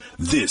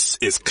This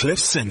is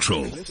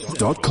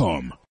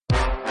CliffCentral.com.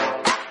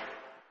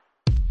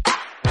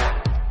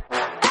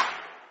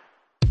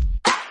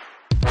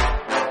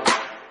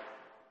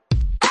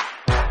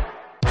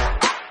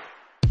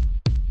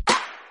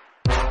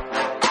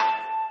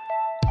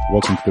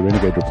 Welcome to the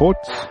Renegade Report.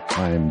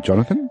 I'm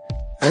Jonathan.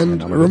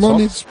 And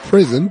Ramon is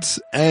present,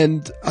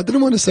 and I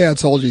didn't want to say I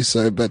told you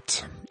so,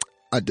 but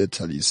I did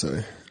tell you so.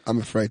 I'm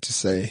afraid to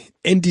say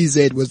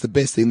NDZ was the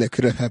best thing that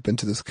could have happened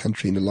to this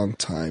country in a long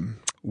time.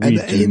 And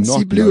the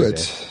ANC blew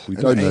it. We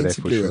don't know that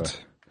for sure.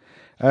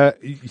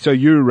 So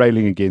you're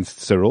railing against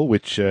Cyril,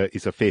 which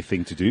is a fair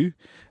thing to do.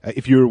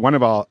 If you're one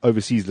of our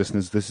overseas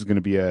listeners, this is going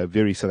to be a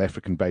very South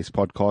African-based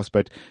podcast,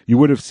 but you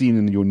would have seen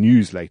in your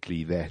news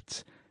lately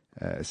that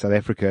South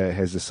Africa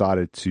has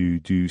decided to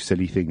do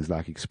silly things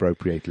like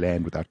expropriate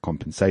land without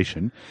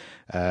compensation.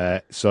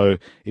 So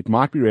it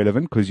might be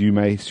relevant because you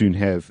may soon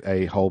have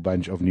a whole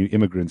bunch of new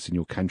immigrants in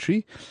your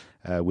country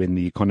when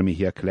the economy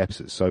here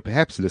collapses. So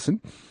perhaps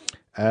listen.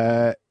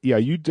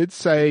 You did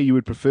say you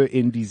would prefer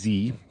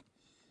NDZ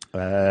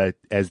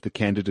as the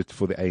candidate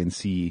for the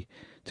ANC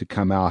to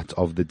come out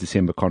of the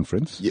December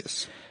conference.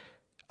 Yes.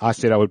 I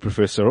said I would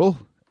prefer Cyril.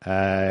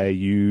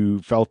 You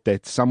felt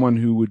that someone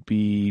who would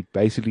be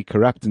basically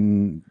corrupt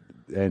and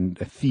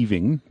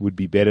thieving would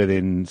be better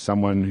than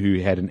someone who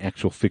had an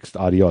actual fixed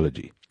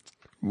ideology.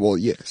 Well,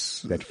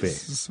 yes. That fair?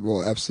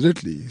 Well,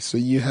 absolutely. So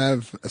you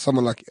have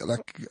someone like,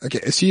 okay,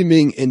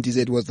 assuming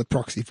NDZ was the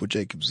proxy for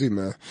Jacob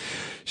Zuma,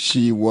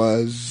 she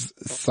was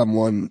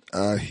someone,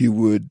 who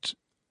would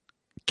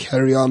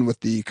carry on with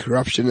the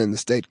corruption and the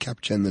state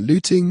capture and the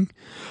looting,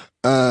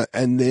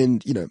 and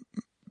then,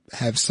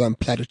 have some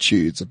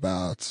platitudes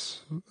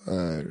about,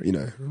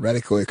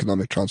 radical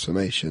economic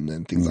transformation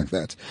and things like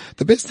that.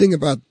 The best thing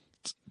about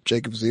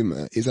Jacob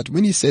Zuma is that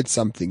when he said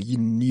something, you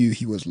knew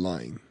he was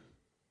lying.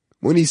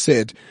 When he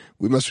said,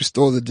 we must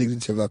restore the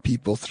dignity of our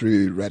people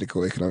through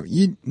radical economic,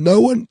 no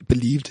one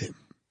believed him.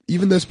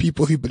 Even those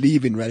people who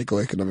believe in radical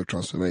economic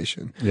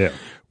transformation. Yeah.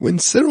 When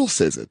Cyril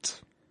says it,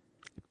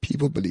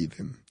 people believe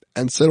him.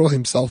 And Cyril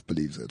himself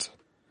believes it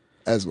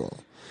as well.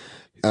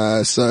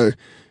 So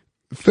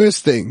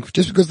first thing,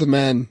 just because the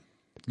man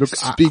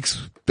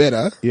speaks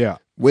better,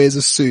 wears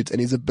a suit and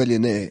he's a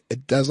billionaire,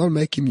 it does not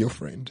make him your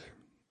friend.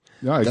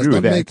 No, I agree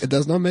with that. It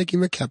does not make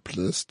him a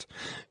capitalist.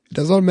 It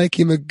does not make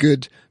him a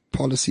good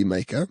policy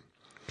maker.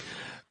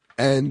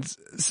 And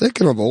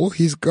second of all,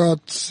 he's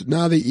got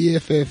now the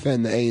EFF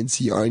and the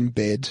ANC are in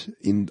bed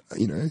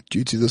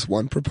due to this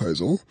one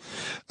proposal.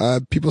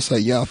 People say,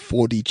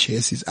 4D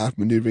chess is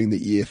outmaneuvering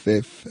the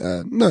EFF.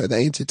 No, the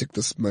ANC took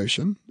this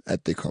motion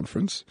at their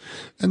conference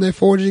and they're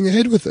forging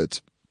ahead with it.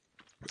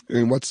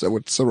 And what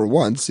Cyril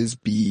wants is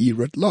BE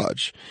writ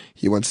large.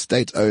 He wants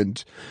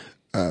state-owned,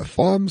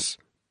 farms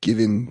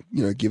given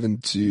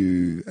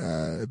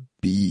to,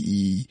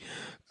 BE,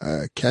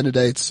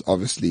 candidates,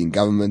 obviously in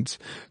government,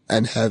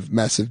 and have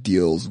massive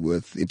deals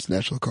with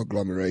international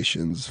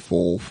conglomerations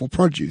for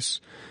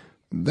produce.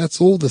 That's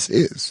all this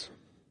is.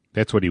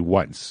 That's what he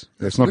wants.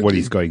 That's not what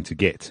he's going to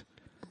get.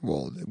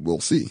 Well, we'll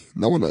see.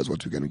 No one knows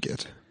what we're going to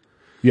get.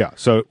 Yeah.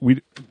 So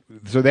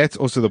that's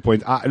also the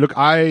point.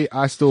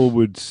 I still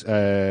would,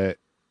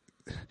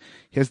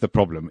 here's the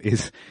problem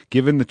is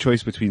given the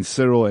choice between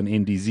Cyril and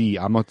NDZ,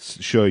 I'm not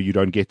sure you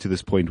don't get to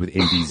this point with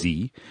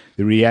NDZ.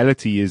 The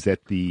reality is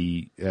that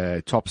the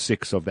top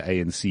six of the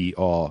ANC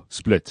are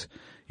split.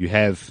 You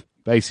have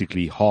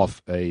basically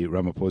half a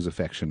Ramaphosa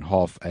faction,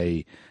 half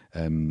a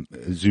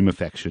Zuma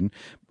faction.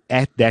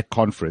 At that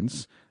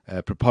conference,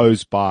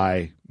 proposed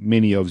by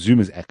many of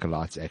Zuma's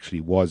acolytes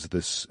actually was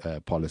this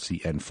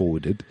policy and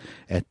forwarded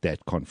at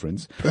that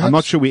conference. Perhaps, I'm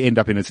not sure we end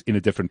up in a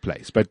different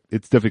place, but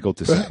it's difficult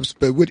to say. Perhaps,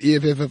 but would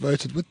EFF have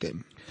voted with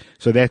them?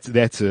 So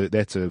that's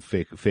a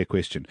fair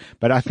question.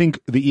 But I think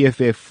the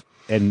EFF,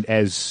 and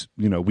as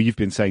we've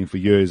been saying for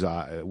years,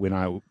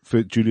 when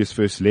Julius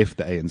first left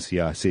the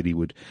ANC, I said he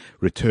would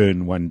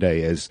return one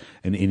day as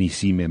an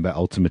NEC member,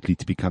 ultimately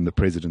to become the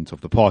president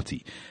of the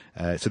party.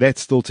 So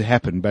that's still to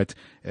happen, but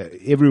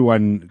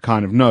everyone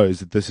kind of knows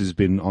that this has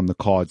been on the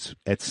cards.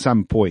 At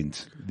some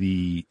point,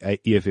 the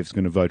EFF is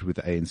going to vote with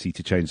the ANC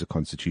to change the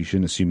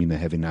constitution, assuming they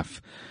have enough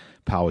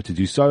power to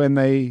do so, and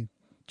they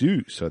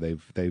do. So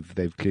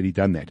they've clearly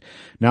done that.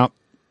 Now,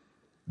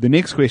 the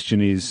next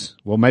question is,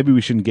 well, maybe we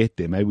shouldn't get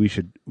there. Maybe we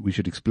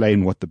should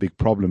explain what the big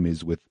problem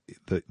is with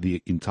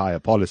the entire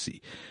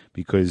policy,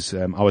 because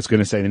I was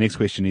going to say the next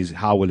question is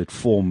how will it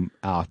form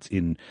out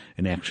in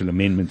an actual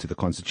amendment to the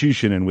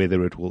constitution and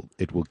whether it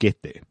will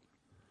get there.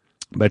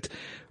 But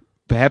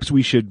perhaps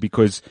we should,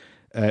 because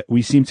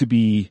we seem to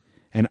be,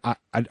 and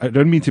I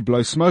don't mean to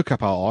blow smoke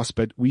up our arse,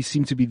 but we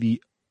seem to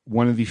be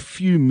one of the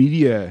few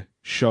media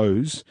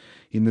shows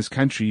in this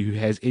country who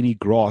has any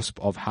grasp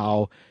of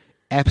how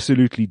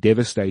absolutely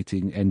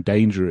devastating and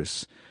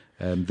dangerous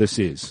this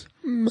is.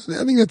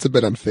 I think that's a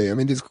bit unfair. I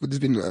mean, there's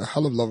been a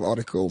hell of a lot of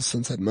articles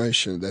since that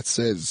motion that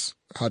says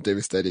how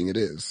devastating it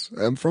is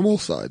from all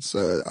sides.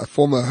 A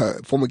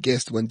former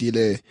guest,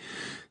 Wandile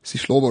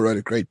Schlober wrote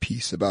a great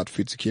piece about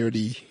food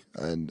security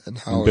and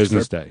how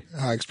Business Day.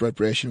 how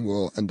expropriation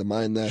will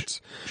undermine that.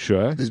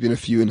 Sure. There's been a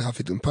few in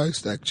Huffington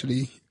Post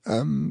actually.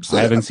 So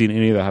I haven't seen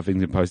any of the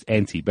Huffington Post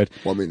but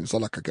well, I mean, it's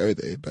not like I go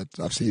there, but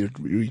I've seen it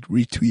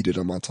retweeted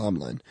on my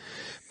timeline.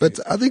 But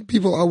I think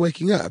people are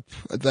waking up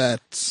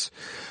that,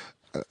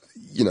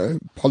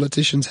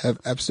 politicians have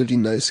absolutely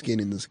no skin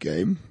in this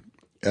game.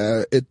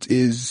 It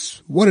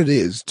is, what it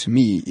is to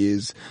me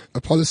is a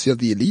policy of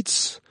the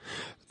elites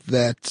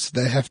that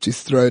they have to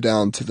throw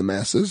down to the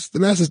masses. The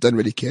masses don't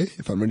really care,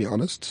 if I'm really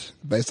honest,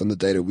 based on the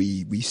data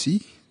we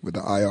see with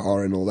the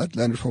IRR and all that.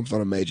 Land reform's not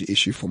a major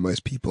issue for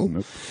most people.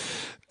 Nope.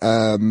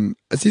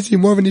 It seems to be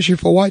more of an issue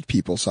for white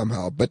people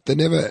somehow, but they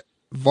never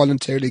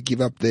voluntarily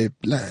give up their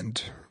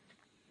land.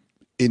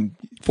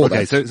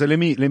 Okay, so let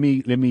me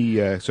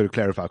sort of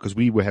clarify, because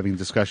we were having a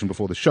discussion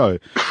before the show,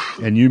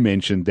 and you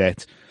mentioned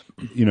that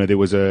there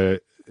was an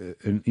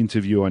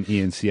interview on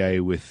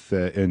ENCA with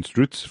Ernst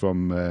Roots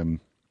from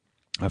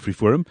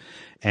AfriForum,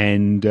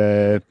 and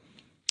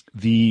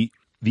the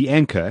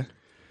anchor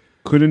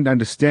couldn't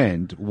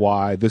understand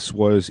why this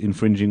was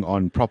infringing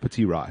on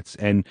property rights,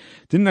 and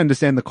didn't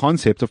understand the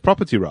concept of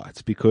property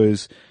rights,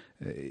 because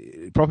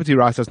property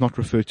rights does not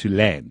refer to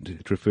land.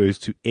 It refers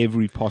to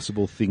every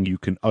possible thing you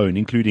can own,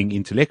 including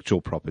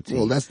intellectual property.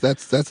 Well, that's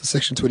the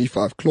Section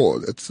 25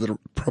 clause. It's the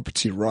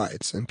property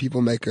rights, and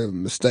people make a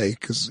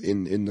mistake because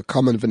in the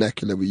common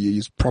vernacular we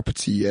use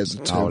property as a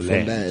term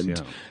for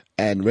land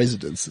and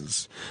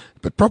residences,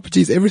 but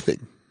property is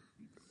everything.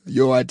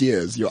 Your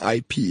ideas, your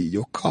IP,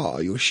 your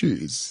car, your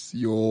shoes,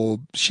 your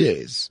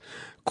shares,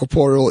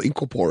 corporeal,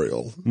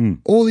 incorporeal.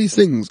 All these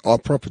things are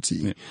property.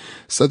 Yeah.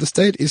 So the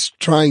state is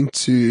trying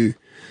to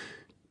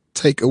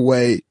take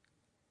away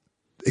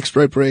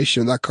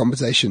expropriation, that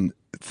compensation.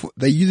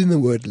 They're using the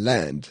word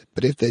land,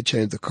 but if they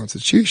change the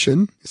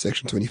constitution,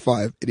 Section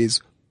 25, it is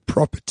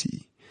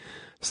property.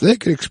 So they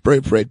could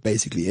expropriate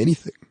basically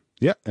anything.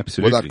 Yeah,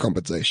 absolutely. Without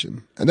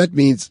compensation. And that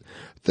means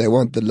they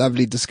want the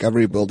lovely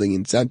Discovery building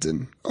in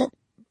Sandton. Oh,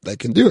 they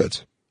can do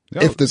it.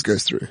 Yeah. If this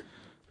goes through.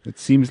 It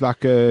seems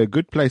like a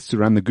good place to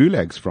run the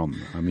gulags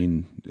from. I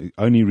mean,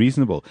 only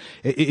reasonable.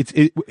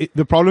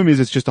 The problem is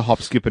it's just a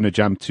hop, skip, and a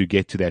jump to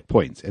get to that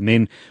point. And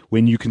then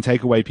when you can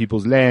take away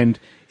people's land,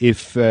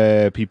 if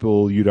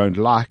people you don't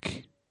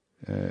like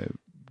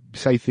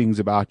say things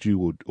about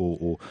you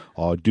or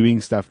are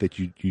doing stuff that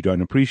you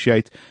don't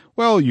appreciate,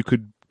 well, you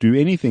could do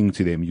anything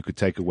to them. You could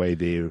take away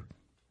their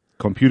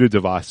computer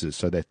devices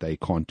so that they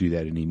can't do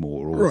that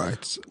anymore.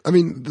 Right. I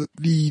mean,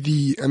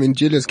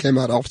 Julius came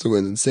out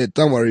afterwards and said,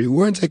 don't worry, we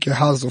won't take your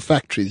houses or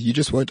factories. You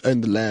just won't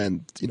own the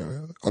land,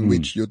 on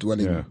which your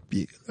dwelling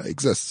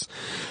exists.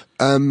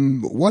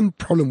 One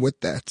problem with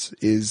that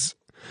is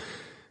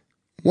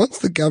once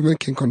the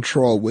government can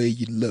control where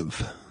you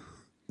live,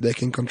 they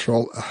can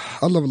control a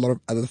hell of a lot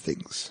of other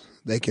things.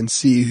 They can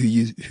see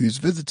who's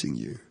visiting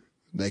you.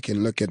 They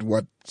can look at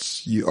what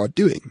you are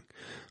doing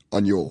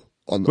in your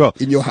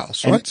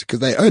house, right? Because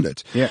they own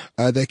it. Yeah.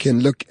 They can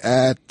look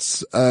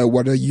at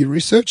what are you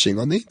researching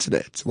on the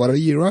internet? What are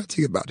you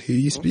writing about? Who are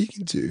you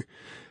speaking to?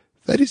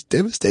 That is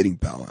devastating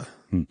power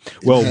in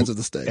the hands of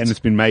the state. And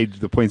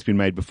the point's been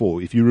made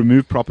before. If you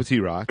remove property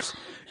rights,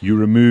 you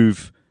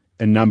remove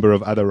a number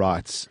of other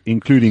rights,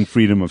 including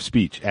freedom of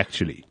speech,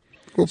 actually.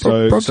 Well,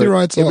 property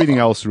rights everything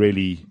else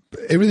really.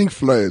 Everything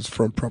flows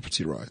from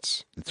property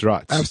rights. That's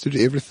right.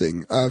 Absolutely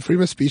everything.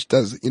 Freedom of speech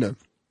does,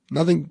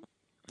 nothing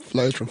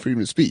flows from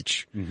freedom of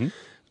speech. Mm-hmm.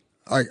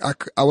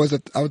 I was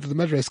at the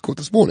Madras court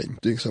this morning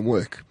doing some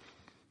work,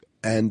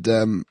 and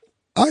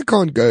I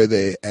can't go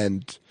there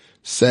and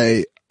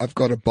say I've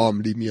got a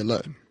bomb, leave me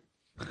alone,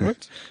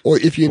 right? Or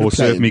if you're in a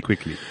plane, serve me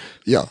quickly.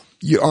 Yeah,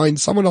 you are in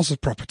someone else's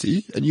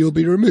property and you'll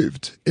be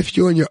removed. If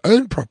you're in your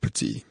own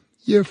property,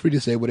 you're free to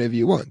say whatever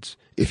you want.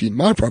 If you're in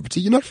my property,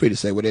 you're not free to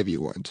say whatever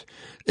you want.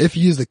 If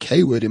you use the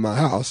K word in my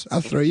house,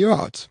 I'll throw you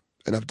out,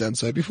 and I've done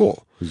so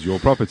before. It's your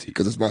property.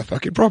 Because it's my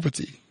fucking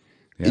property.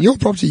 Yeah. In your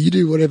property, you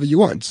do whatever you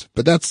want,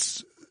 but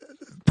that's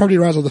property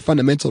rights are the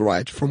fundamental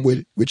right from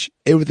which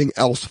everything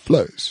else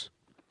flows.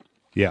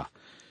 Yeah.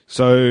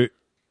 So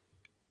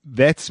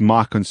that's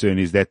my concern,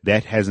 is that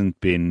hasn't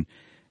been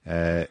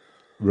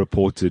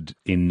reported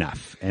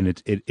enough,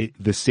 and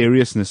the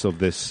seriousness of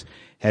this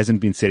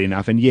hasn't been said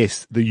enough. And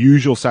yes, the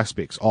usual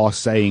suspects are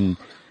saying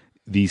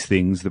these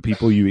things. The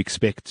people you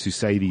expect to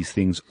say these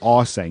things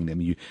are saying them.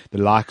 The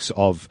likes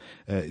of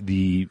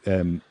the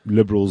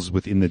liberals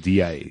within the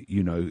DA,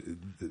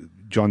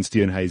 John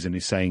Steenhuisen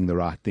is saying the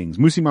right things.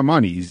 Musi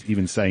Maimane is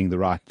even saying the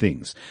right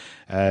things.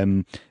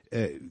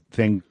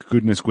 Thank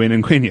goodness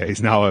Gwen Ngwenya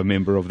is now a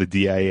member of the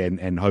DA,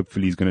 and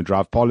hopefully he's going to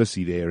drive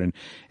policy there,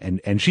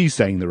 and she's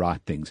saying the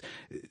right things.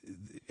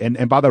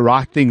 And by the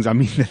right things, I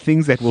mean the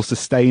things that will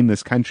sustain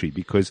this country,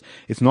 because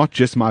it's not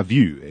just my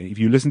view. If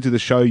you listen to the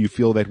show, you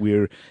feel that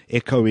we're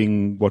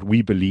echoing what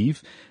we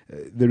believe.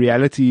 The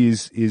reality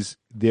is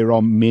there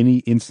are many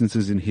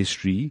instances in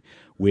history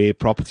where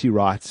property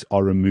rights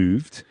are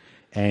removed,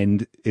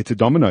 and it's a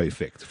domino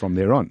effect from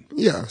there on.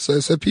 Yeah.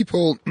 So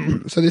people,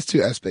 so there's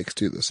two aspects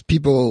to this.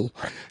 People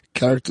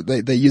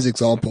they use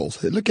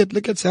examples. Look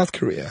at South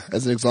Korea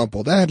as an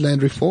example. They had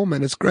land reform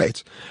and it's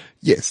great.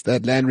 Yes, they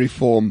had land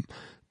reform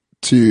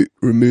to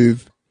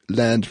remove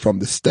land from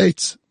the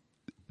states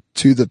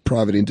to the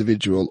private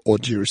individual or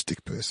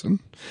juristic person.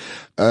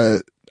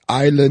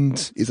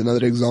 Ireland is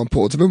another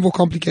example. It's a bit more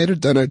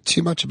complicated. Don't know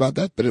too much about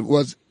that, but it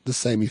was the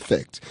same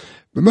effect.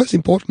 But most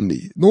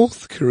importantly,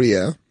 South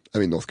Korea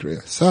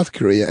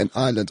and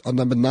Ireland are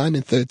number 9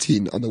 and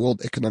 13 on the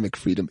World Economic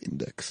Freedom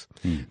Index.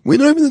 We're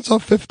not even in the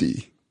top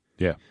 50.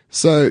 Yeah.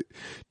 So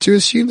to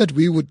assume that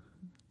we would,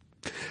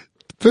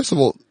 first of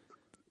all,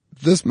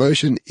 this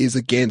motion is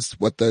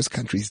against what those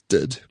countries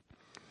did.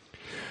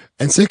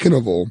 And second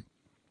of all,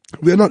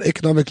 we are not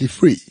economically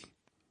free.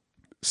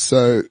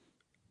 So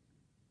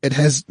it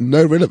has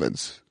no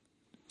relevance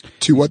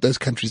to what those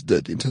countries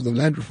did in terms of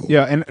land reform.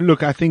 Yeah, and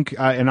look, I think,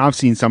 and I've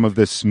seen some of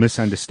this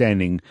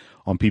misunderstanding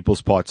on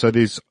people's part. So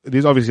there's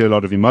obviously a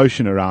lot of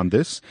emotion around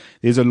this.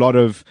 There's a lot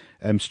of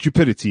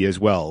stupidity as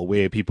well,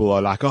 where people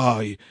are like,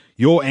 "Oh,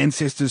 your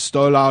ancestors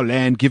stole our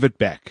land, give it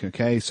back."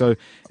 Okay, so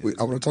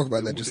I want to talk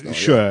about that just now.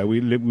 Sure,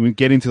 yeah. we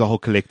get into the whole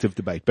collective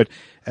debate, but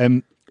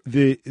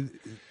the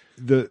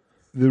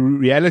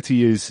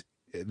reality is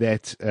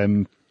that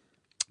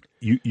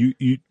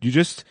you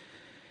just.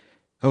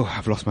 Oh,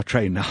 I've lost my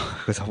train now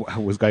because I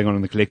was going on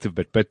in the collective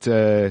bit, but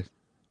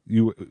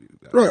you.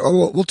 Right.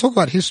 Well, we'll talk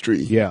about history.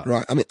 Yeah.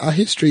 Right. I mean, our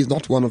history is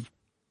not one of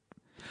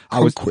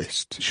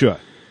conquest. Sure.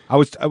 I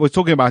was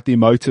talking about the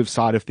emotive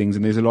side of things,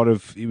 and there's a lot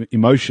of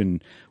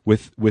emotion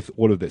with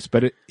all of this,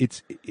 but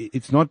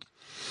it's not.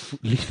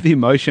 Leave the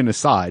emotion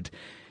aside.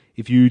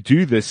 If you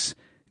do this,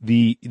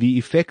 the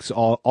effects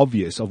are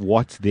obvious of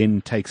what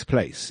then takes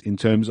place in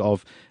terms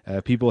of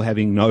people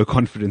having no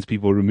confidence,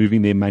 people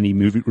removing their money,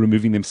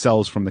 removing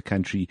themselves from the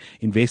country,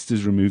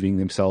 investors removing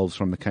themselves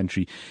from the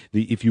country.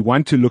 If you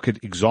want to look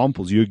at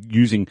examples, you're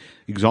using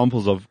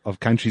examples of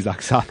countries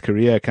like South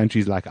Korea,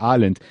 countries like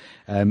Ireland.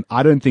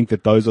 I don't think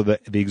that those are the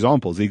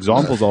examples. The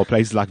examples are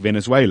places like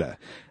Venezuela.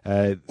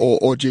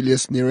 Or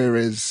Julius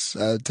Nyerere's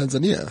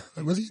Tanzania.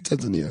 Was he in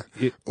Tanzania?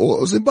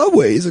 Or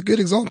Zimbabwe is a good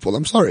example.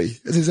 I'm sorry.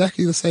 It's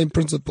exactly the same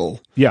principle.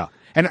 Yeah.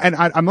 And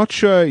I'm not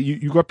sure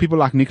you got people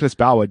like Nicholas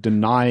Bauer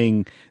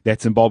denying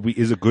that Zimbabwe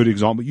is a good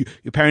example.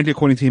 Apparently,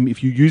 according to him,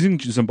 if you're using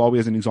Zimbabwe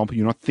as an example,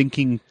 you're not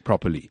thinking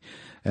properly.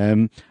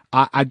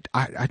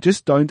 I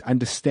just don't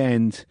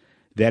understand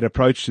that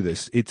approach to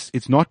this.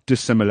 It's not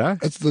dissimilar.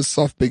 It's the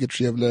soft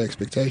bigotry of low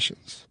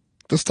expectations.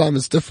 This time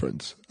it's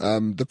different.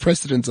 The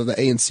precedent of the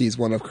ANC is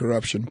one of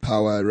corruption,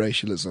 power,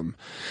 racialism.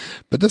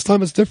 But this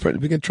time it's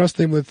different. We can trust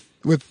them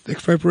with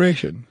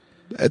expropriation.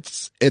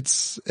 It's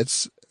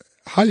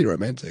highly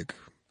romantic.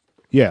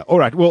 Yeah. All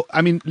right. Well,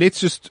 I mean, let's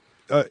just,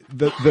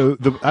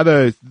 the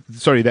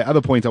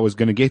other point I was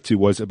going to get to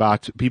was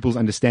about people's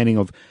understanding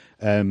of,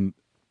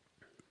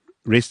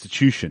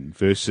 restitution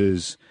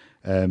versus,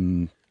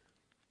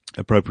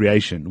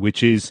 appropriation,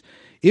 which is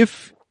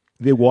if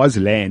there was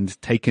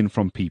land taken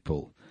from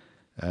people,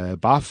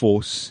 by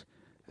force,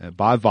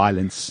 by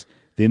violence,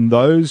 then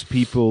those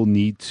people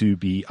need to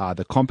be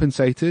either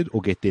compensated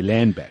or get their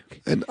land back.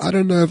 And I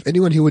don't know of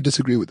anyone who would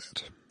disagree with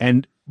that.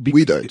 And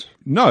we don't.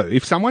 No,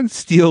 if someone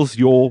steals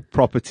your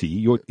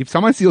property, if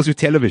someone steals your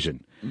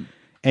television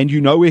and you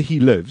know where he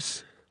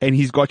lives and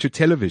he's got your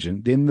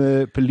television, then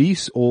the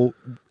police or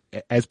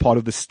as part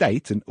of the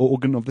state, an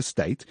organ of the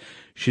state,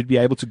 should be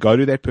able to go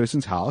to that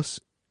person's house,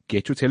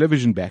 get your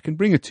television back and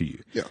bring it to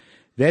you. Yeah.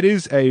 That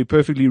is a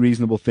perfectly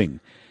reasonable thing.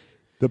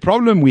 The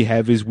problem we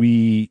have is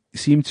we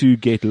seem to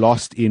get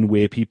lost in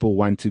where people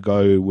want to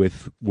go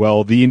with,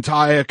 well, the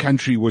entire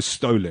country was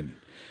stolen,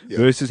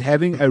 versus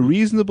having a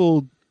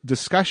reasonable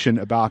discussion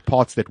about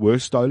parts that were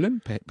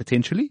stolen,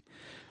 potentially,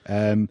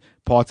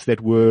 parts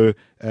that were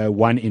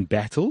won in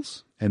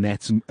battles, and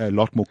that's a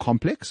lot more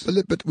complex.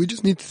 But we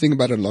just need to think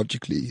about it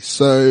logically.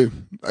 So,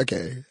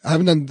 okay, I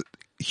haven't done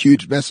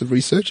huge, massive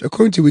research.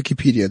 According to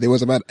Wikipedia, there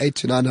was about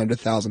 800,000 to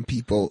 900,000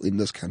 people in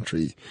this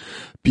country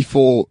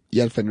before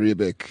Jan van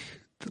Riebeeck,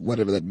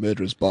 whatever that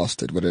murderous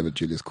bastard, whatever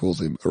Julius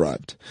calls him,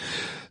 arrived.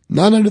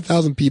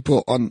 900,000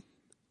 people on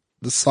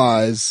the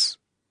size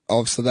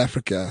of South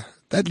Africa.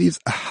 That leaves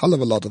a hell of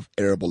a lot of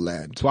arable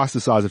land. Twice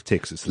the size of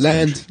Texas.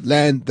 Land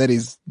that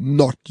is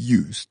not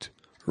used,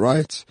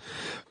 right?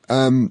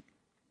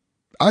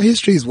 Our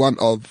history is one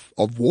of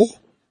war,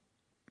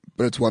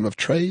 but it's one of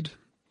trade,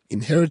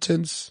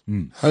 inheritance,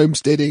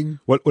 homesteading.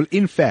 Well,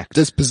 in fact,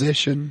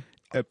 dispossession.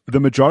 The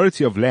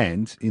majority of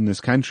land in this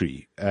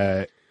country,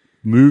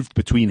 moved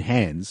between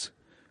hands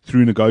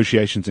through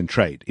negotiations and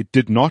trade. It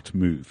did not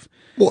move.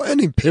 Well,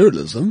 and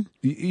imperialism.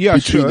 Yeah,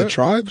 between sure, the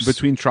tribes.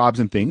 between tribes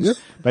and things. Yeah.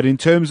 But in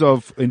terms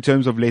of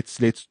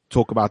let's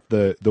talk about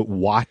the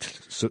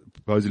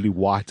supposedly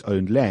white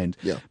owned land.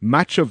 Yeah.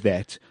 Much of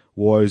that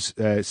was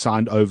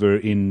signed over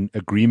in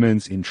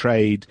agreements, in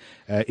trade.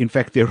 In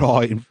fact, there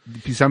are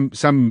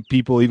some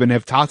people even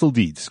have title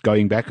deeds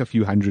going back a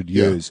few hundred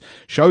years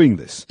showing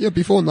this. Yeah,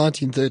 before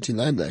 1913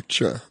 Land Act,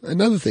 sure.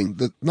 Another thing,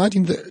 the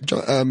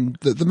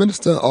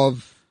minister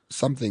of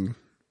something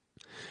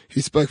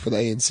who spoke for the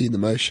ANC in the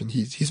motion,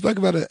 he spoke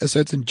about a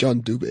certain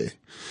John Dube.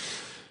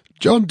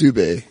 John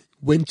Dube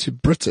went to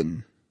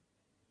Britain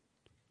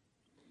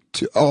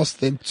to ask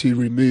them to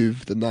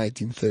remove the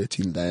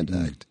 1913 Land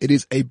Act. It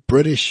is a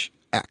British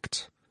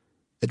act.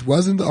 It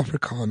wasn't the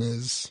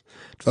Afrikaners.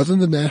 It wasn't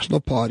the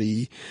National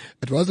Party.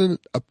 It wasn't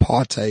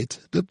apartheid.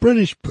 The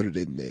British put it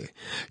in there.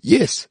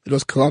 Yes, it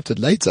was co-opted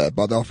later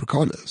by the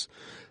Afrikaners.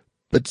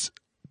 But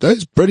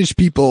those British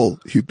people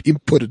who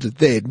inputted it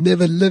there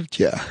never lived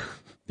here.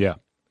 Yeah.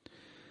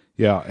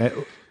 Yeah.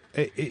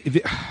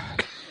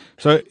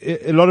 So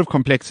a lot of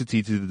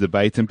complexity to the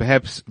debate, and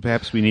perhaps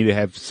we need to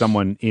have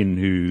someone in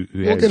who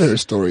get a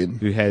historian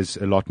who has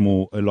a lot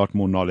more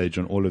knowledge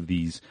on all of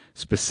these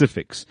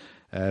specifics.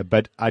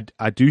 But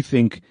I do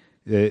think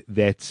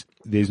that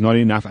there's not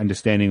enough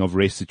understanding of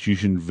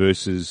restitution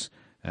versus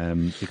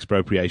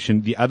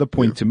expropriation. The other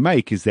point to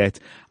make is that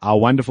our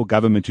wonderful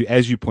government, who,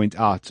 as you point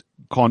out,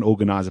 can't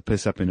organize a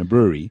piss up in a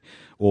brewery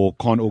or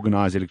can't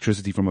organize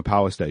electricity from a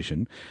power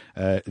station,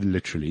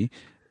 literally,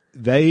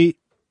 they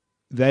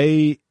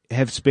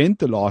have spent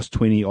the last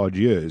 20 odd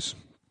years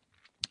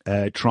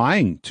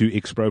trying to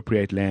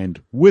expropriate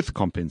land with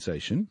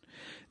compensation.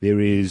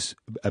 There is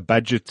a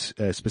budget,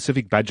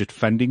 specific budget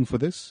funding for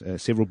this,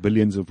 several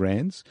billions of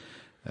rands,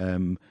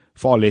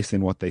 far less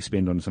than what they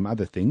spend on some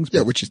other things.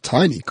 Yeah, which is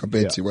tiny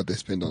compared to what they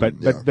spend on.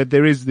 But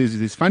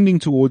there's funding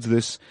towards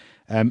this.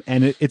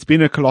 And it's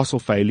been a colossal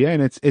failure,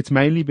 and it's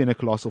mainly been a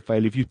colossal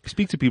failure. If you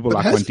speak to people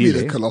like Wandile, it has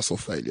been a colossal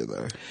failure,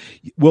 though.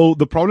 Well,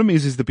 the problem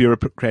is the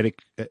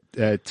bureaucratic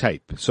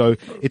tape. So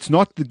it's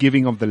not the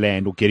giving of the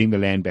land or getting the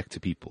land back to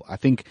people. I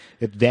think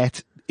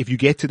that if you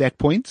get to that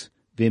point,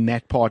 then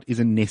that part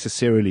isn't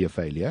necessarily a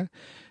failure.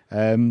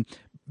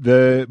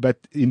 But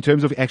in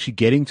terms of actually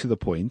getting to the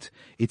point,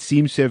 it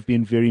seems to have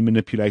been very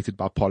manipulated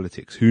by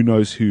politics. Who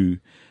knows who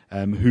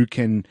has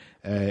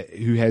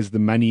the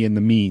money and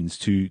the means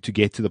to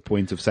get to the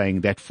point of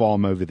saying that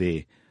farm over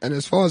there. And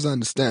as far as I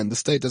understand, the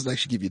state doesn't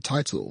actually give you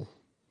title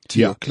to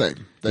your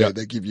claim.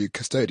 They give you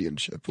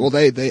custodianship. Well,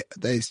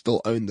 they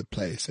still own the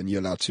place, and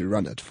you're allowed to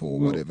run it for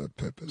whatever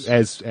purpose.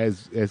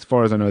 As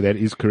far as I know, that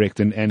is correct,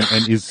 and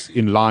is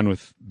in line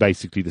with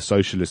basically the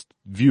socialist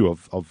view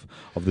of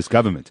this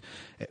government,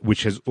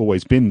 which has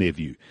always been their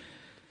view.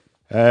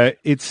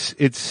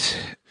 It's.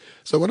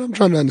 So what I'm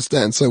trying to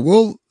understand, so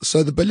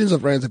the billions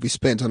of rands that we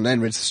spent on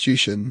land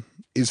restitution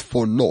is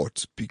for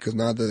naught, because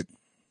now the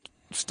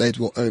state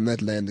will own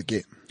that land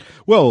again.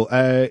 Well,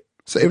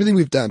 so everything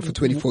we've done for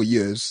 24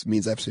 years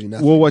means absolutely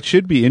nothing. Well, what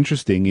should be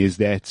interesting is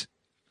that,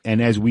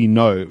 and as we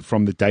know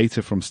from the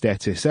data from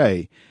Stats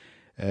SA,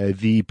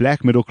 the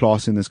black middle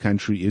class in this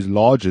country is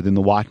larger than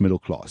the white middle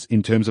class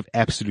in terms of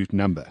absolute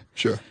number.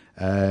 Sure.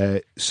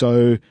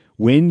 So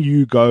when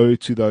you go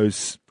to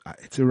those,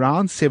 it's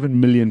around 7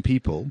 million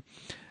people.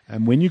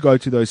 And when you go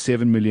to those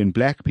 7 million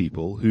black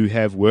people who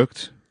have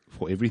worked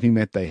for everything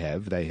that they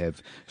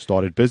have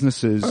started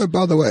businesses. Oh,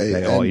 by the way,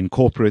 they are in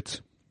corporate.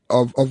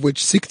 Of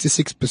which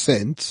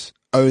 66%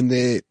 own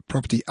their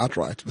property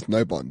outright with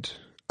no bond.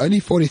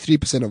 Only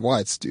 43% of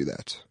whites do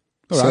that.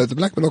 Right. So the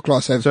black middle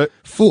class have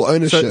full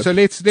ownership. So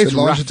let's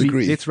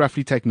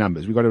roughly take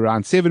numbers. We've got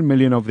around 7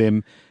 million of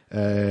them.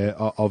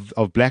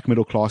 Of black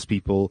middle class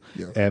people,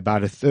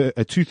 about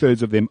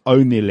 2/3 of them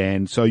own their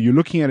land. So you're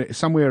looking at it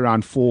somewhere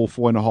around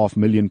 4.5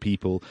 million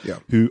people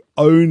who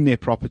own their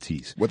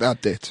properties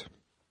without debt.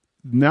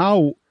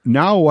 Now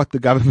what the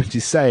government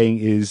is saying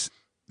is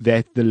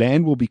that the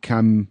land will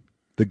become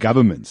the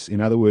government's.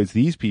 In other words,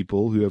 these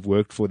people who have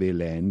worked for their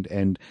land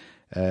and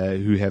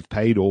who have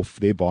paid off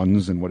their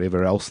bonds and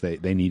whatever else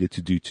they needed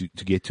to do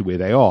to get to where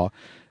they are,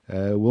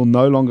 will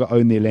no longer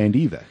own their land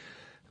either.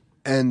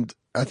 And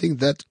I think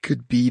that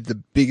could be the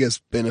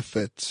biggest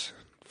benefit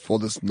for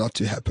this not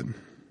to happen,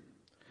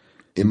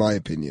 in my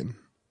opinion.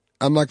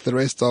 Unlike the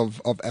rest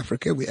of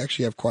Africa, we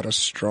actually have quite a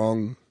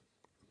strong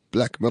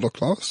black middle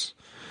class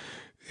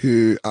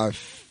who I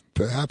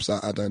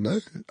don't know.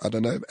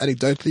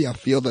 Anecdotally, I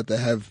feel that they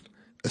have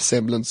a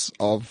semblance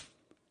of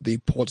the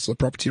importance of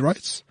property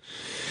rights.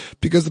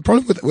 Because the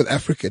problem with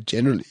Africa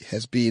generally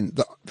has been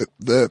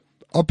the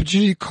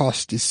opportunity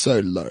cost is so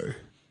low.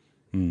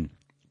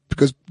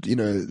 Because,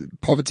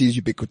 poverty is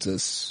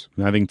ubiquitous.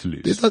 Nothing to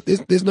lose.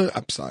 There's no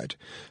upside.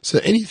 So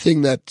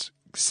anything that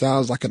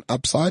sounds like an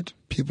upside,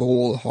 people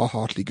will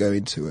wholeheartedly go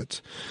into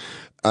it.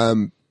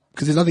 Because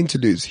there's nothing to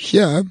lose.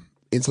 Here,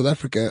 in South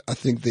Africa, I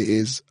think there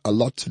is a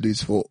lot to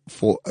lose for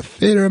a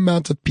fair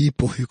amount of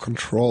people who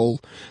control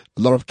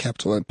a lot of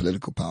capital and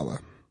political power.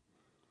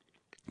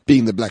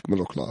 Being the black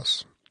middle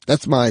class.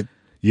 That's my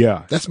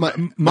Yeah. That's my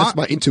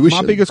intuition.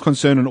 My biggest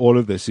concern in all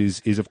of this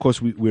is of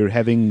course, we're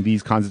having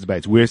these kinds of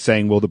debates. We're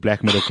saying, well, the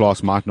black middle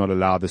class might not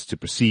allow this to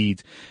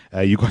proceed.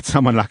 You got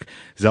someone like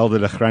Zelda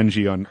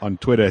Lagrange on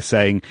Twitter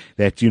saying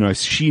that,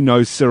 she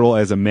knows Cyril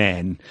as a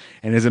man,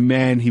 and as a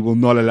man, he will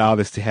not allow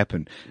this to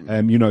happen.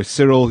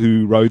 Cyril,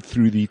 who rode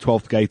through the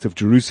 12th gate of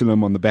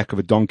Jerusalem on the back of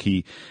a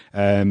donkey,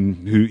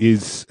 who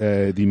is,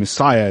 the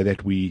Messiah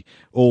that we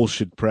all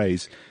should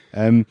praise.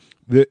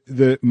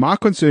 My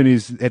concern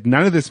is that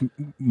none of this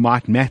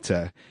might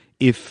matter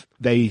if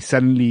they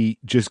suddenly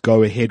just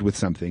go ahead with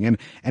something.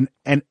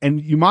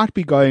 And you might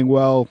be going,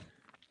 well,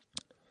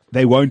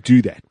 they won't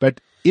do that. But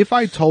if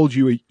I told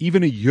you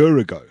even a year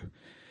ago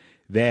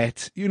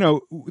that,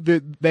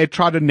 they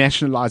tried to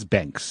nationalize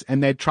banks,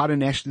 and they'd try to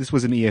this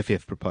was an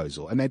EFF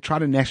proposal, and they'd try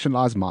to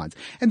nationalize mines.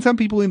 And some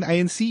people in the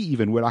ANC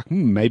even were like,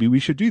 maybe we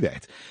should do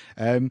that.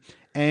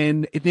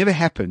 And it never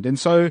happened. And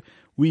so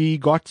we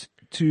got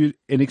to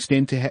an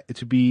extent to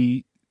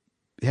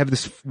have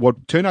this,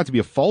 what turned out to be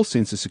a false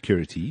sense of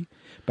security,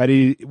 but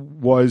it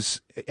was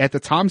at the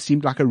time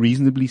seemed like a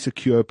reasonably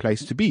secure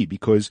place to be,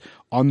 because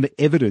on the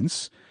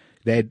evidence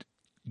they'd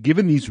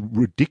given these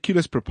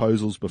ridiculous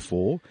proposals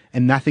before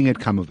and nothing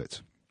had come of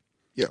it.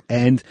 Yeah.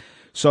 And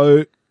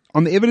so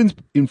on the evidence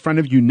in front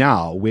of you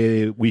now,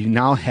 where we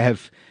now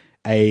have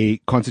a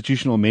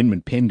constitutional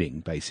amendment pending,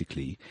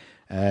 basically,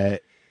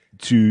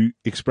 to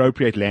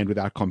expropriate land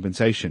without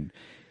compensation,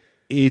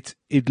 it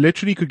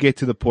literally could get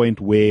to the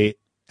point where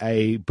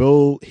a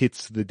bill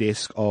hits the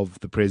desk of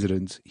the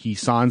president, he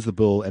signs the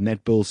bill, and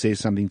that bill says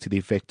something to the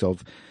effect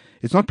of,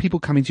 it's not people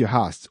coming to your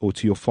house or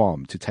to your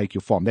farm to take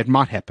your farm. That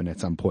might happen at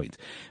some point.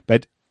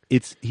 But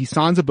he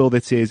signs a bill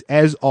that says,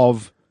 as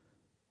of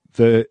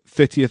the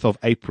 30th of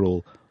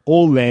April,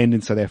 all land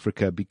in South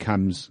Africa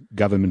becomes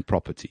government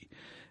property.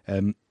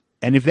 And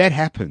if that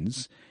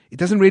happens, it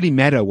doesn't really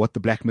matter what the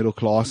black middle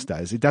class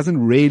does. It doesn't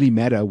really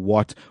matter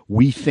what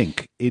we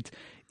think.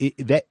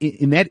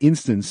 In that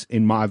instance,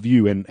 in my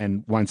view,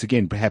 and once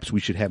again, perhaps we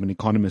should have an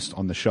economist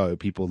on the show,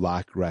 people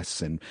like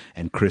Russ and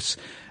Chris,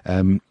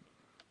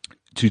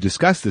 to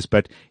discuss this.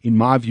 But in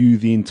my view,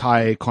 the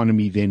entire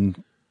economy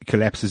then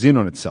collapses in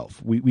on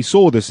itself. We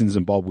saw this in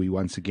Zimbabwe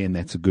once again.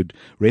 That's a good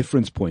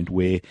reference point,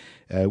 where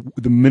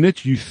the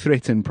minute you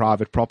threaten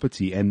private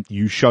property and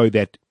you show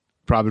that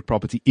private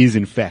property is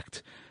in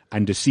fact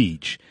under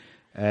siege,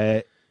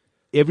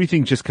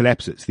 everything just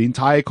collapses. The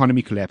entire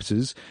economy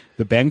collapses.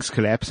 The banks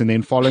collapse, and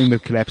then following the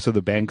collapse of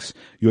the banks,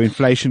 your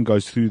inflation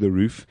goes through the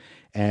roof,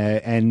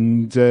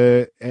 and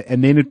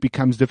then it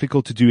becomes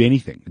difficult to do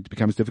anything. It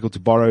becomes difficult to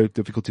borrow,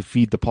 difficult to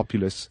feed the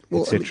populace,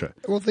 etc.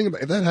 Think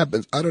about it. If that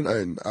happens, I don't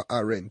own, I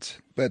rent.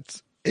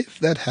 But if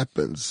that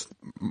happens,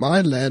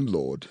 my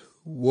landlord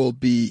will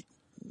be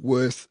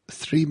worth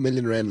 3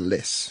 million rand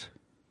less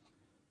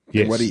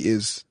than what he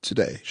is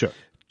today. Sure.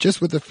 Just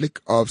with the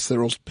flick of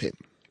Cyril's pen.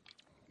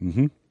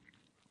 Mm-hmm.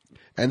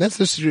 And that's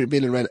the 3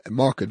 million rand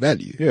market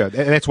value. Yeah,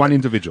 that's one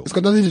individual. It's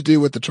got nothing to do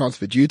with the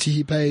transfer duty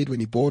he paid when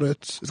he bought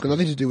it. It's got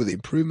nothing to do with the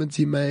improvements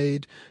he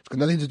made. It's got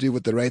nothing to do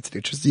with the rates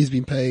electricity he's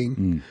been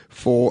paying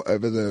for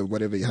over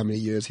the how many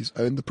years he's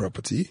owned the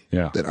property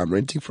that I'm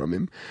renting from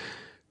him.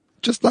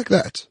 Just like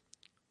that,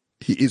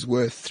 he is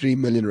worth 3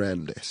 million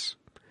rand less.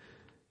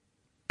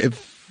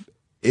 If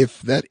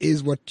that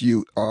is what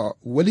you are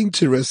willing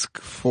to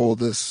risk for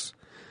this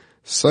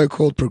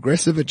so-called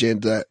progressive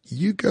agenda,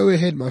 you go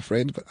ahead, my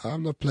friend, but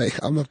I'm not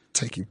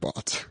taking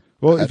part.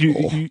 Well, if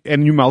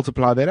you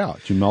multiply that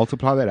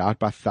out,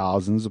 by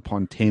thousands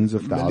upon tens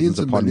of thousands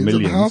upon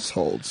millions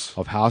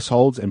of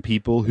households and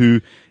people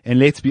who, and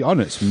let's be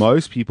honest,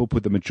 most people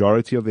put the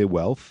majority of their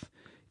wealth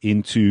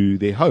into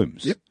their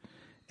homes. Yep.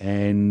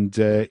 And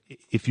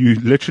if you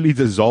literally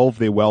dissolve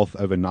their wealth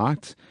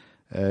overnight,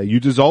 you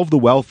dissolve the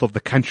wealth of the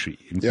country,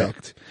 in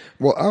fact.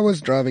 Well, I was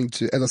driving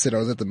as I said, I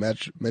was at the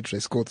match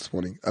race court this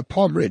morning.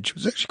 Palm Ridge. It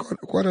was actually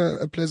quite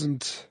a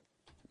pleasant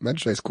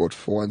match race court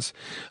for once.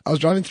 I was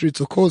driving through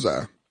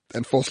Tokoza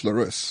and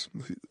Vosloorus,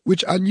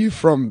 which I knew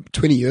from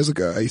 20 years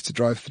ago. I used to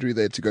drive through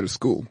there to go to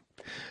school.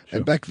 Sure.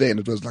 And back then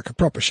it was like a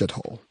proper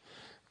shithole.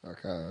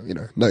 Like,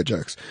 no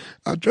jokes.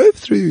 I drove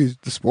through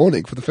this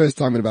morning for the first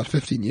time in about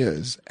 15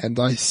 years, and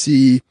I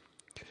see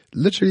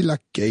literally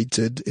like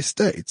gated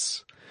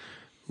estates.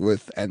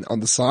 And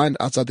on the sign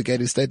outside the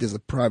gated estate, there's a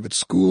private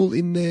school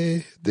in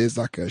there. There's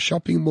like a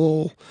shopping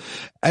mall,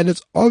 and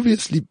it's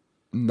obviously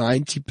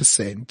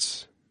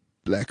 90%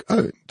 black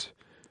owned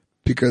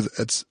because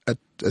it's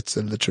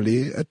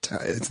literally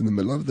it's in the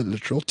middle of the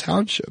literal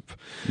township.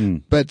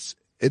 But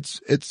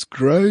it's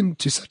grown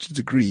to such a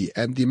degree,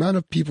 and the amount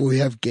of people who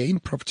have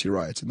gained property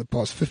rights in the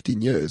past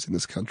 15 years in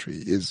this country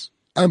is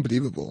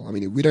unbelievable. I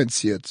mean, we don't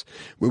see it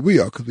where we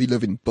are because we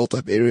live in built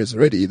up areas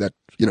already that,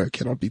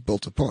 cannot be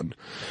built upon.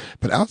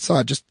 But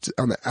outside, just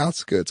on the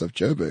outskirts of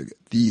Joburg,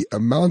 the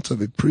amount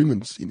of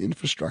improvements in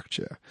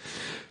infrastructure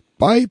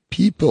by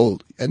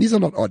people, and these are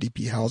not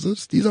RDP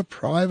houses, these are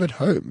private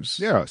homes.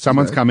 Yeah,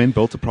 someone's come in,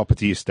 built a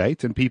property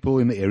estate, and people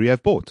in the area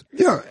have bought.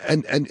 Yeah,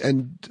 and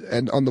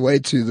on the way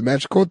to the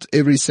match court,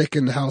 every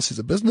second house is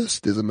a business.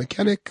 There's a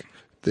mechanic.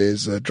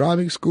 there's a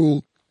driving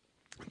school,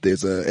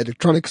 there's an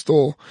electronics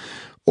store.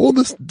 All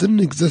this didn't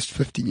exist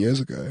 15 years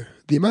ago.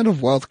 The amount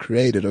of wealth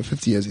created over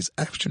 50 years is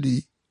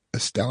actually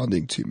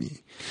astounding to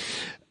me.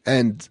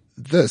 And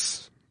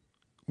this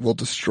will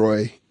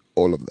destroy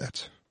all of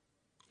that.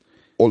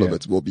 All of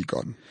it will be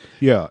gone.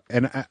 Yeah.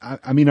 And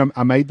I mean,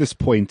 I made this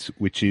point,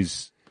 which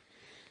is,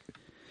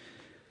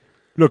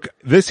 look,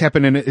 this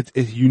happened, and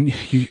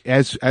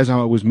as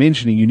I was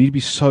mentioning, you need to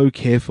be so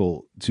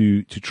careful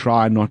to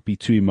try and not be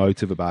too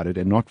emotive about it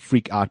and not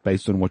freak out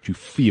based on what you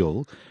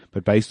feel,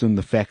 but based on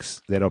the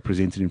facts that are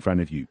presented in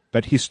front of you.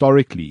 But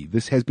historically,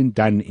 this has been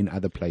done in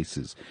other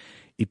places.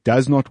 It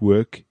does not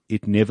work.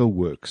 It never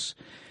works.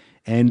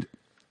 And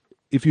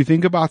if you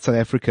think about South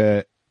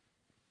Africa,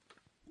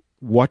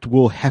 what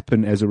will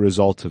happen as a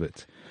result of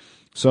it?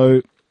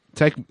 So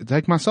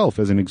take myself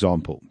as an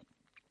example.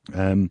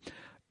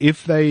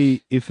 If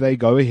they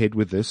go ahead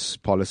with this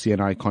policy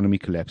and our economy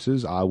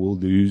collapses, I will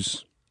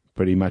lose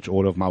pretty much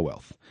all of my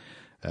wealth.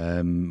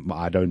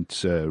 I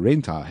don't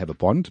rent, I have a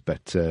bond,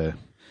 but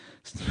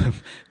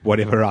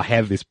whatever I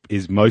have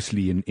is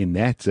mostly in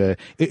that.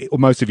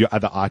 Most of your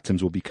other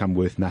items will become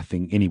worth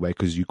nothing anyway,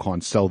 because you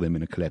can't sell them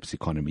in a collapsed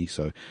economy.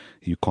 So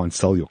you can't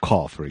sell your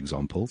car, for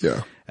example.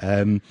 Yeah.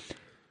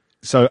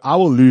 So I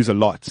will lose a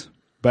lot,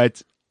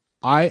 but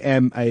I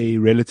am a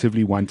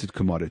relatively wanted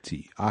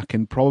commodity. I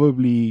can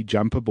probably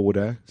jump a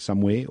border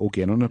somewhere or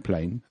get on a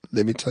plane.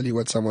 Let me tell you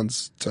what someone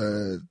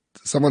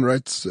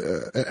wrote,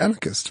 an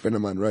anarchist friend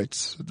of mine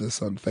wrote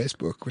this on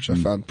Facebook, which I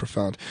found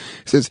profound.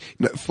 He says,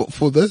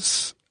 for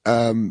this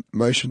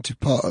motion to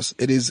pass,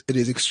 it is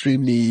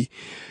extremely,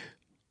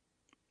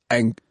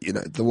 and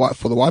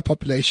for the white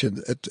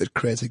population, it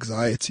creates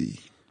anxiety.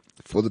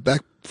 For the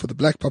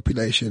black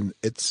population,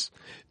 it's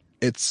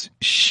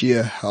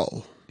sheer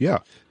hell. Yeah.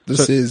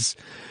 This is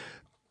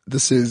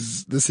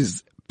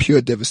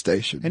pure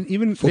devastation. And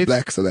even for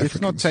black South Let's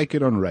Africans. not take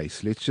it on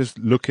race. Let's just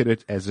look at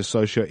it as a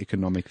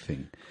socio-economic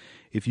thing.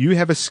 If you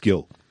have a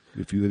skill,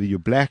 whether you're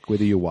black,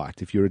 whether you're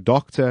white, if you're a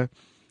doctor,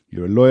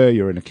 you're a lawyer,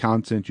 you're an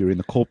accountant, you're in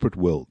the corporate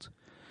world,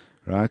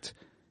 right?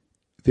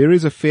 There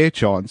is a fair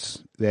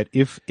chance that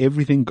if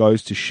everything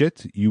goes to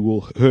shit, you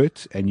will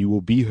hurt, and you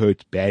will be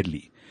hurt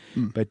badly.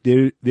 But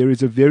there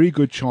is a very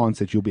good chance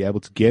that you'll be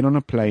able to get on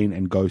a plane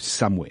and go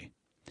somewhere.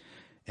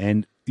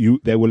 And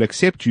they will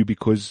accept you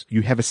because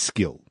you have a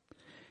skill.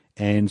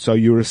 And so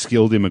you're a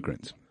skilled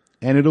immigrant.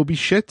 And it'll be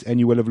shit, and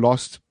you will have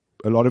lost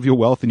a lot of your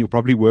wealth, and you'll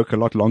probably work a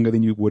lot longer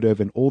than you would have,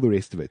 and all the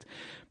rest of it.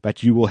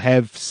 But you will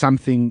have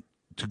something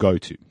to go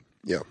to.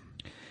 Yeah.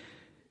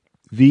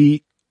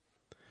 The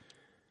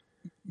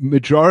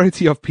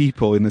majority of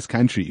people in this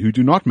country who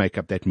do not make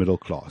up that middle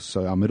class,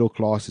 so our middle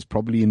class is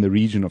probably in the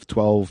region of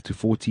 12 to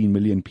 14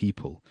 million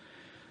people,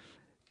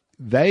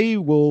 they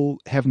will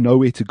have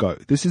nowhere to go.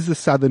 This is the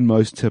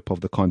southernmost tip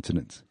of the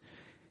continent.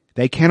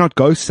 They cannot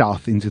go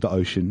south into the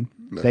ocean.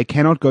 No. They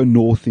cannot go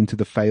north into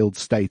the failed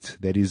state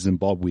that is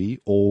Zimbabwe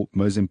or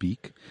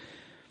Mozambique.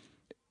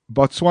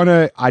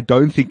 Botswana, I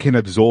don't think, can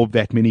absorb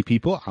that many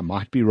people. I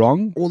might be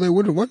wrong. Or they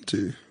wouldn't want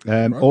to.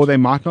 Right? Or they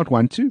might not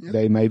want to. Yep.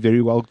 They may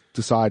very well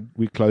decide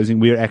we're closing.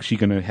 We're actually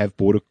going to have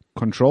border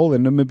control,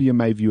 and Namibia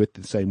may view it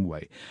the same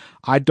way.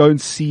 I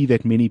don't see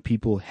that many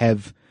people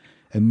have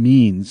a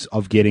means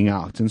of getting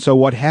out. And so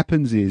what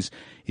happens is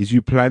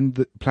you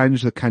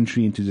plunge the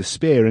country into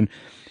despair.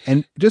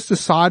 And just a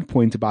side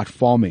point about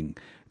farming,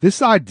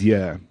 this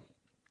idea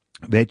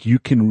that you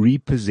can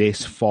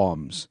repossess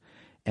farms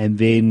and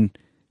then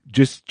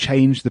just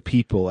change the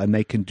people and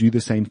they can do the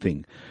same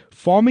thing.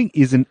 Farming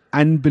is an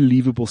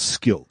unbelievable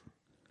skill.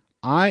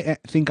 I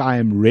think I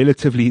am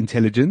relatively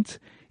intelligent.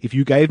 If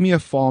you gave me a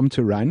farm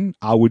to run,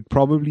 I would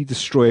probably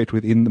destroy it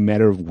within the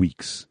matter of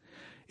weeks.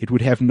 It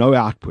would have no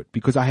output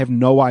because I have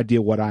no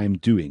idea what I am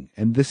doing.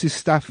 And this is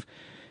stuff,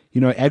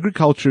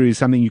 agriculture is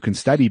something you can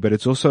study, but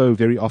it's also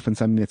very often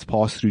something that's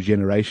passed through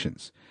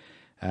generations.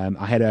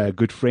 I had a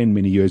good friend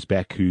many years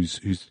back whose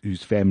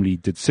family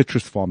did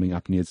citrus farming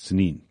up near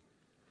Tsenin.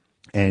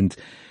 And,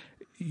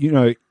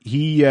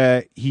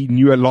 he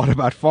knew a lot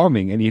about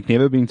farming, and he had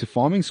never been to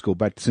farming school.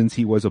 But since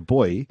he was a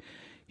boy,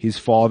 his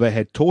father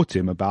had taught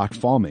him about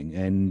farming.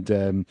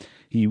 And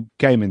he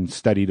came and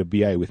studied a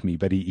BA with me,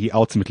 but he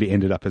ultimately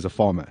ended up as a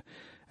farmer,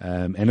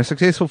 and a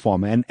successful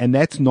farmer. And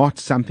that's not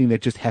something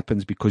that just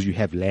happens because you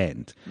have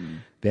land.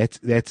 That's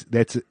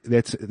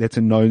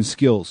a known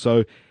skill.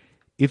 So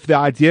if the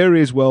idea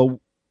is, well,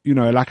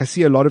 like I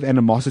see a lot of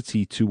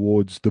animosity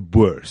towards the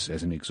Boers,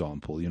 as an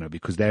example,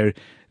 because they're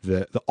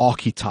the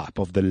archetype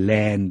of the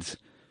land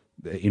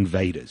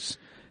invaders,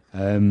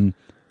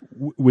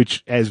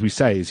 which, as we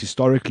say, is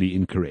historically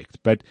incorrect.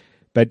 But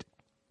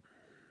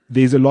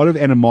there's a lot of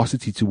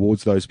animosity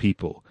towards those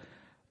people.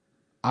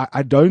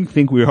 I don't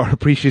think we are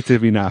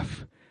appreciative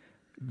enough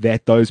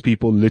that those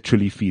people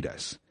literally feed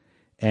us.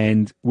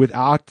 And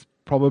without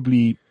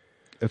probably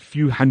a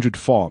few hundred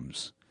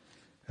farms,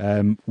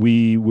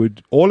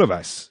 all of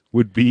us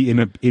would be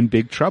in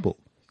big trouble.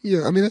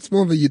 Yeah, I mean, that's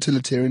more of a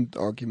utilitarian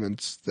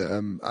argument.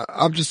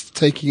 I'm just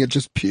taking it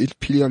just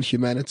purely on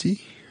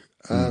humanity.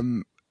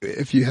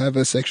 if you have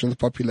a section of the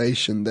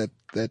population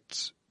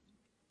that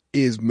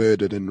is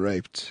murdered and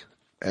raped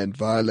and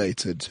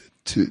violated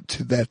to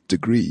that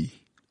degree,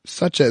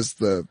 such as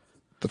the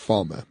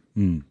farmer,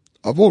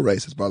 of all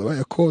races, by the way,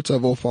 a quarter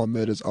of all farm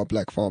murders are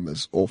black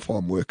farmers or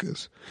farm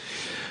workers.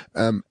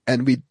 And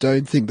we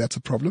don't think that's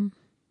a problem.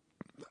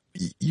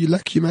 You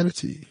lack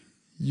humanity.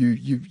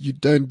 You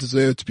don't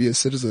deserve to be a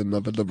citizen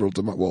of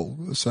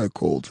a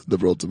so-called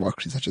liberal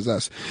democracy such as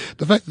us.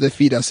 The fact that they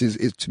feed us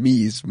is to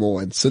me is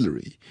more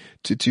ancillary.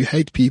 To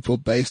hate people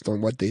based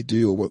on what they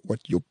do or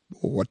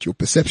what your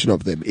perception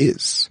of them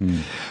is.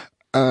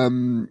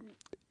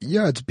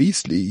 It's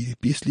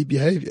beastly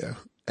behavior.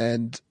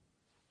 And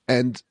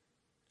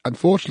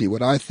unfortunately,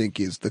 what I think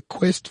is the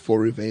quest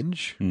for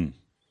revenge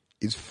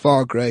is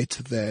far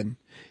greater than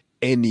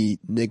any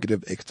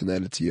negative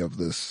externality of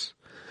this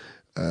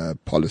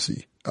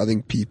policy. I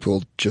think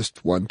people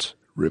just want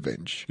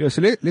revenge. Yeah,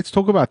 so let's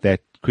talk about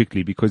that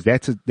quickly, because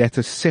that's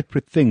a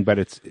separate thing, but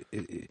it's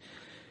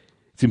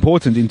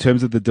important in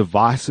terms of the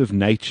divisive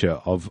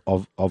nature of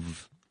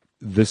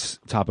this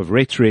type of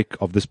rhetoric,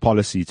 of this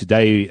policy.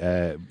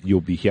 Today, you'll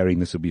be hearing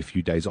this, will be a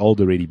few days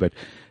old already, but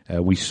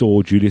we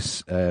saw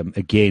Julius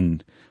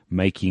again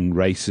making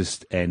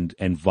racist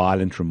and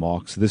violent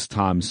remarks, this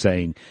time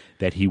saying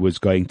that he was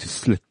going to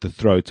slit the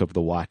throat of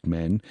the white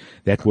man.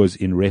 That was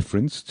in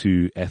reference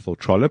to Athol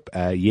Trollip.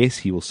 Yes,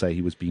 he will say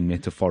he was being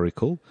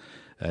metaphorical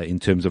in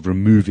terms of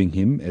removing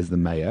him as the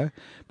mayor,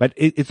 but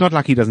it's not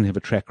like he doesn't have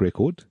a track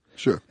record.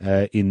 Sure.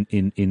 In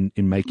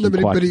making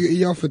but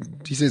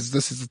he says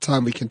this is the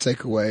time we can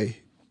take away,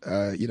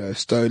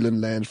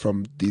 stolen land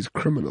from these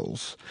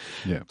criminals,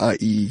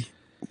 i.e.,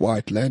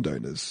 white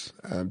landowners.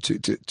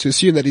 To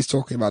assume that he's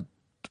talking about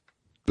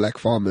black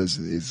farmers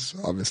is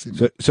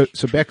obviously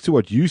so back to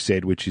what you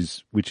said, which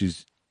is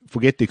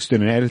forget the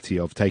externality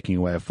of taking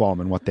away a farm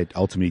and what that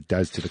ultimately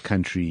does to the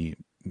country,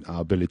 our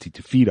ability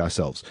to feed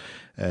ourselves,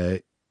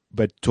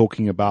 but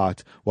talking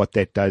about what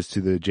that does to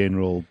the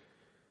general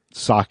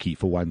psyche,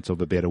 for want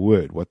of a better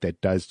word, what that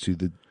does to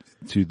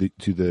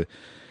the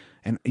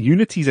and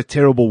unity is a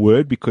terrible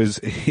word, because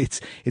it's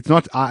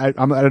not, I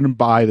don't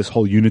buy this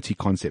whole unity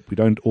concept. We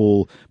don't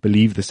all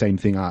believe the same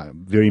thing. I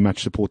very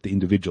much support the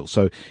individual.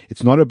 So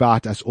it's not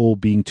about us all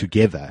being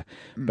together,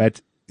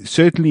 but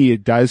certainly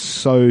it does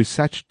sow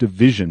such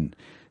division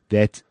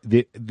that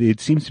there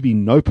seems to be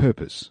no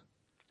purpose.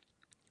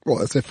 Well,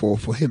 that's therefore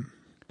for him.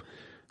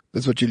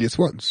 That's what Julius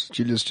wants.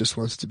 Julius just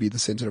wants to be the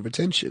center of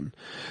attention,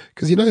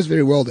 because he knows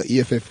very well that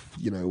EFF,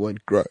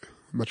 won't grow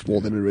much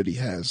more than it already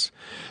has.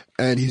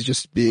 And he's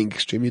just being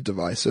extremely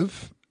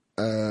divisive,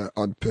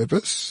 on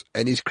purpose,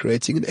 and he's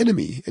creating an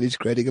enemy, and he's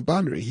creating a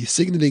boundary. He's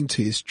signaling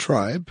to his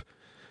tribe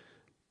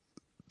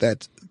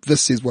that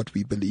this is what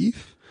we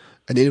believe,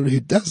 and anyone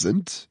who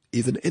doesn't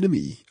is an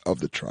enemy of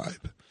the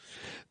tribe.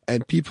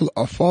 And people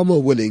are far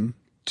more willing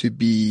to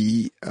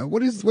be,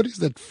 what is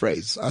that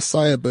phrase?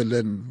 Isaiah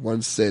Berlin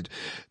once said,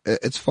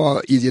 it's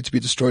far easier to be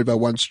destroyed by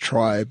one's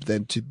tribe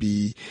than to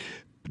be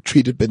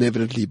treated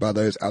benevolently by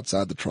those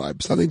outside the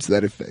tribe. Something to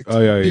that effect. Oh,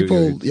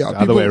 yeah.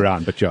 Other way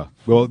around, but yeah.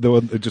 Well,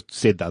 it just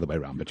said the other way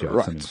around, but yeah.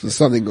 Right.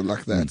 Something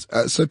like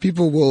that. So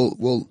people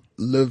will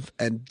live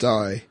and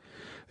die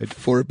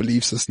for a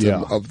belief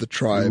system of the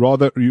tribe.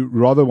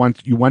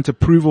 You want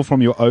approval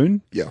from your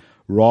own. Yeah.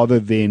 Rather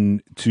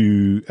than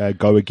to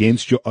go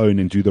against your own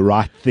and do the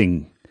right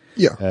thing.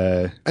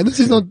 Yeah. And this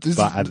is not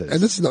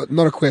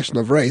a question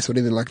of race or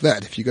anything like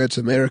that. If you go to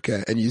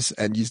America and you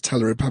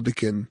tell a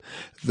Republican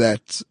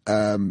that,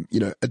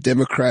 a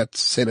Democrat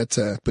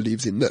senator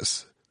believes in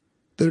this,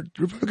 the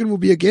Republican will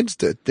be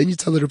against it. Then you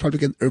tell a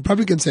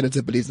Republican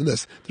senator believes in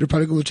this, the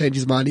Republican will change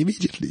his mind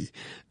immediately.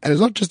 And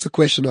it's not just a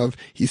question of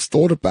he's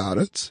thought about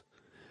it.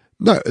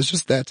 No, it's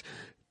just that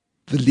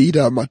the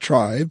leader of my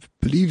tribe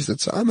believes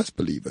it, so I must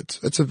believe it.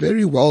 It's a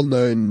very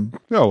well-known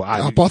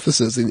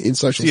hypothesis in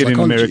social psychology. See it in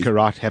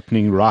America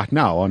happening right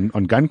now on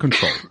gun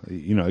control.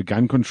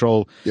 Gun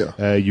control.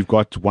 Yeah. You've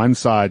got one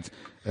side,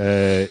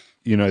 the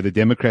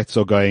Democrats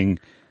are going,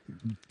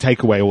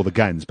 take away all the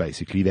guns,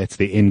 basically. That's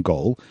their end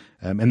goal.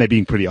 And they're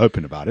being pretty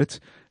open about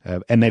it.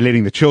 And they're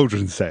letting the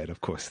children say it,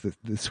 of course,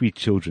 the sweet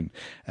children.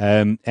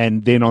 And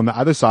then on the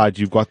other side,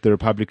 you've got the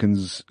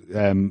Republicans,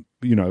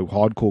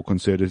 hardcore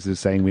conservatives are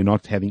saying we're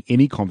not having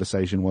any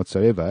conversation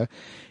whatsoever.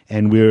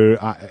 And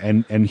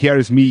and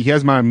here's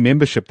my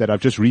membership that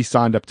I've just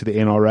re-signed up to the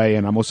NRA,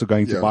 and I'm also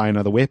going to buy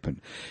another weapon.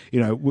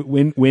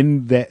 When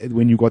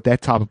you've got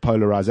that type of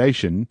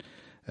polarization,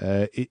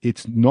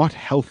 it's not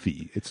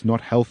healthy. It's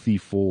not healthy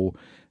for,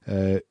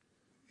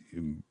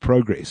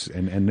 progress,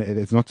 and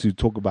it's not to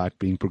talk about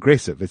being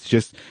progressive. It's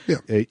just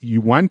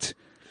you want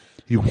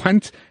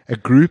a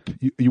group,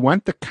 you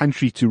want the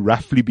country to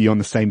roughly be on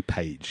the same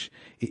page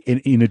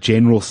in a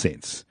general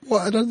sense. Well,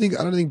 I don't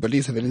think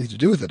beliefs have anything to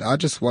do with it. I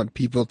just want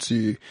people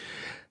to,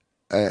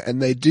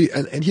 and they do.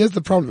 And here's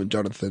the problem,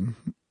 Jonathan: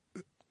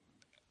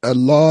 a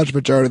large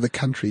majority of the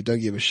country don't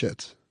give a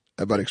shit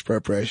about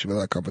expropriation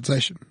without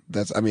compensation.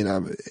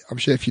 I'm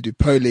sure if you do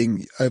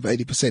polling, over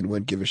 80%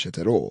 won't give a shit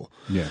at all.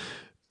 Yeah.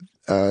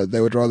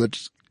 They would rather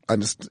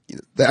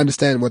they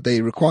understand what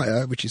they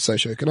require, which is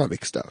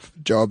socioeconomic stuff,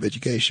 job,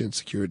 education,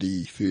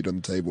 security, food on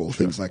the table,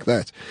 things like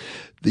that.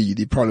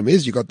 The problem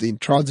is you got the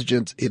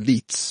intransigent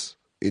elites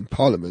in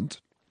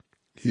parliament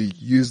who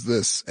use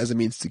this as a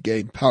means to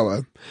gain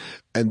power,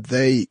 and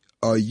they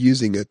are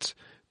using it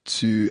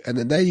and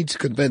then they need to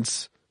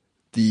convince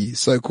the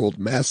so-called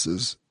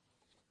masses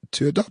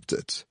to adopt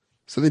it.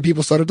 So then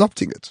people start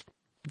adopting it.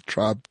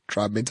 Tribe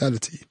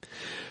mentality.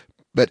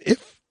 But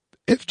if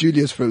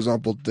Julius, for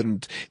example,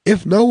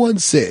 if no one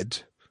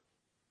said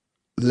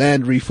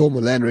land reform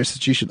or land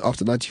restitution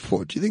after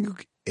 94, do you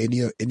think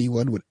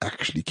anyone would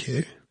actually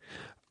care?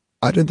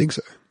 I don't think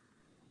so.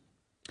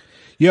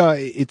 Yeah,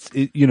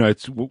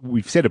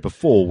 we've said it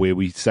before where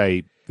we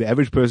say the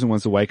average person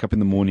wants to wake up in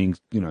the morning,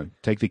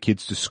 take their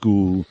kids to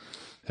school,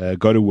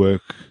 go to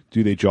work,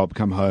 do their job,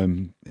 come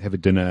home, have a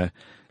dinner,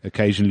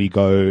 occasionally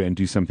go and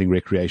do something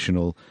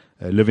recreational,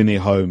 live in their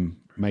home,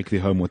 make their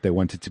home what they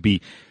want it to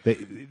be.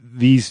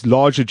 These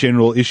larger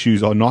general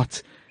issues are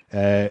not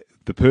the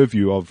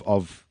purview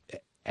of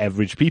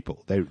average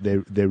people.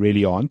 They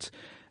really aren't.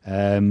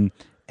 And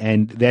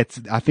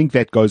I think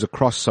that goes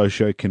across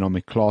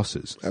socioeconomic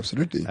classes.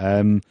 Absolutely.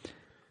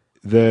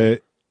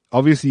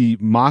 Obviously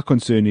my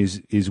concern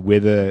is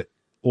whether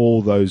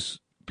all those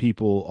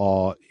people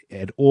are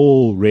at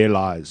all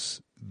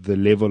realize the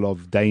level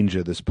of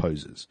danger this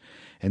poses.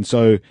 And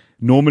so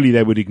normally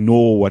they would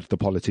ignore what the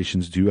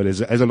politicians do, as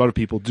a lot of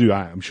people do.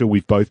 I'm sure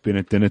we've both been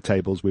at dinner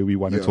tables where we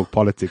want to talk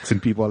politics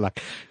and people are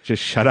like,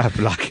 just shut up.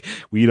 Like,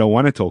 we don't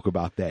want to talk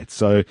about that.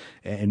 So,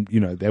 and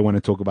they want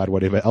to talk about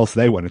whatever else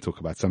they want to talk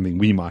about, something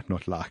we might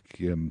not like,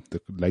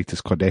 the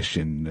latest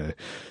Kardashian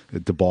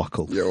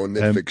debacle. Yeah, or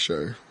Netflix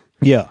show.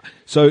 Yeah.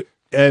 So,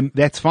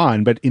 that's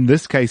fine. But in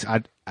this case,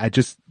 I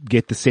just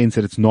get the sense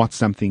that it's not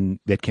something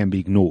that can be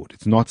ignored.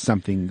 It's not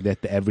something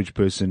that the average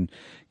person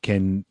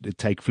can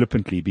take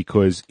flippantly,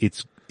 because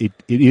it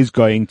is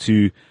going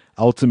to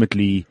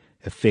ultimately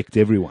affect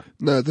everyone.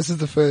 No, this is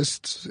the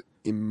first,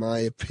 in my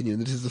opinion,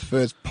 this is the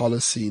first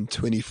policy in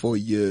 24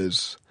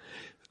 years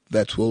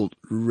that will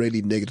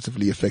really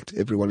negatively affect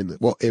everyone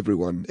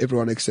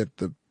everyone except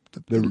the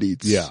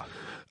elites. Yeah.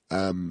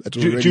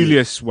 Really,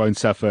 Julius won't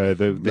suffer.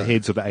 The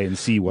heads of the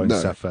ANC won't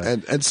suffer.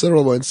 And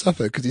Cyril won't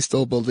suffer because he's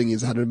still building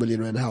his 100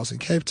 million rand house in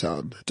Cape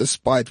Town,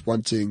 despite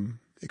wanting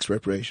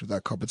expropriation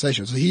without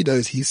compensation. So he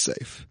knows he's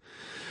safe.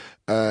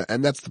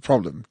 And that's the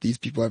problem. These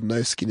people have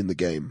no skin in the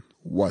game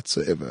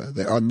whatsoever.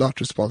 They are not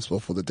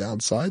responsible for the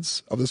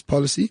downsides of this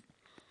policy,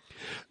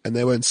 and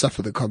they won't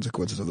suffer the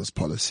consequences of this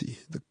policy.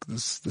 The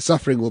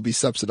suffering will be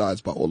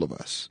subsidized by all of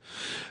us.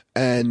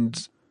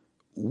 And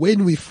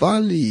when we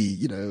finally,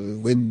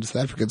 when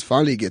South Africans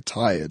finally get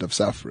tired of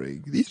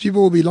suffering, these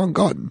people will be long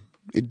gone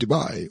in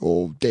Dubai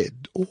or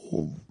dead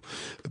or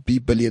be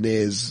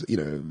billionaires,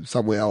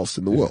 somewhere else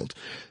in the world.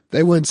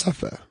 They won't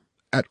suffer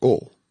at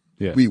all.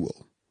 Yeah. We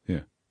will.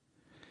 Yeah.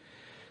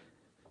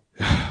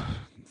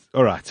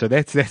 All right. So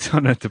that's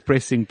on a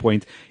depressing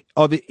point.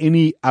 Are there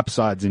any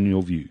upsides in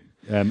your view?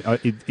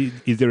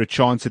 Is there a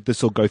chance that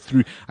this will go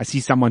through? I see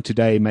someone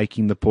today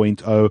making the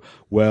point,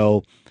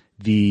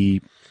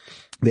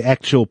 the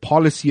actual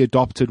policy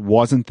adopted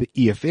wasn't the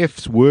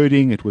EFF's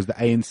wording. It was the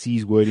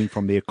ANC's wording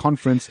from their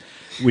conference,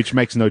 which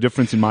makes no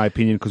difference in my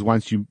opinion, because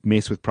once you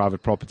mess with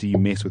private property, you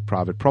mess with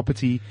private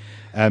property.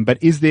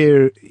 But is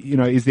there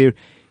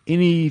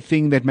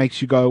anything that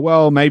makes you go,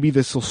 well, maybe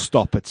this will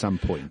stop at some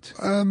point?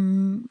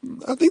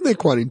 I think they're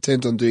quite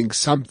intent on doing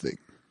something.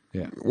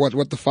 Yeah.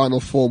 What the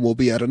final form will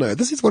be, I don't know.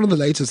 This is one of the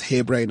latest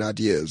harebrained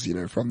ideas,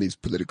 from these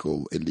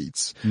political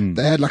elites.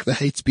 They had like the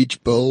hate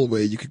speech bill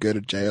where you could go to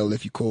jail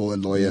if you call a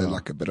lawyer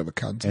like a bit of a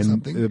cunt or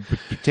something. And the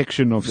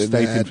protection of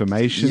state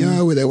information.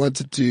 Yeah, where they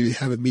wanted to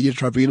have a media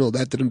tribunal.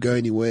 That didn't go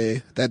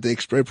anywhere. They had the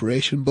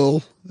expropriation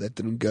bill. That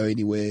didn't go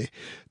anywhere.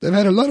 They've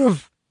had a lot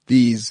of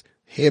these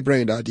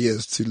harebrained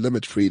ideas to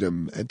limit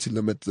freedom and to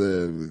limit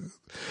the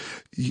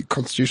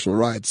constitutional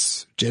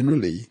rights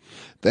generally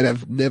that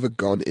have never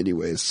gone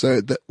anywhere.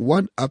 So the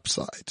one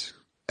upside,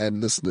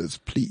 and listeners,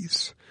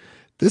 please,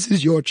 this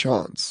is your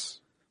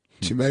chance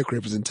to make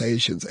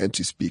representations and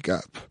to speak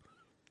up.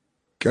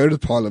 Go to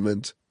the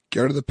parliament,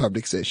 go to the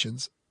public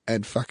sessions,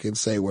 and fucking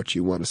say what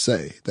you want to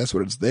say. That's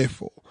what it's there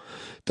for.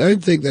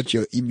 Don't think that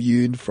you're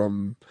immune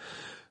from,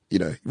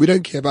 we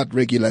don't care about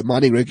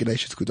mining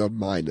regulations because we're not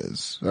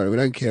miners. We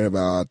don't care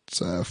about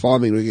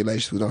farming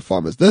regulations because we're not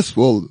farmers. This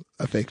will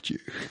affect you.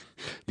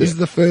 This is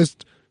the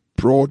first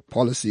broad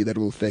policy that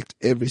will affect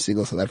every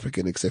single South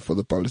African except for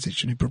the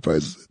politician who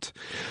proposes it.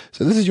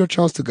 So this is your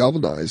chance to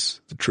galvanize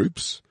the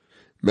troops,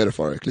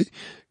 metaphorically,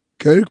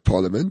 go to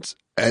parliament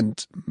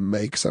and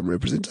make some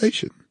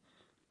representation.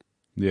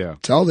 Yeah.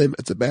 Tell them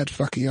it's a bad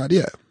fucking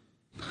idea.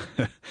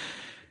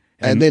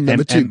 and then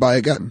number two, buy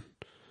a gun.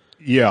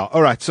 Yeah.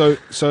 All right. So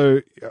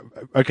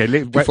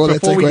okay. Before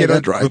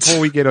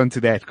we get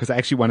onto that, because I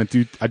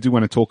actually I do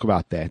want to talk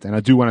about that, and I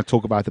do want to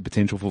talk about the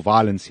potential for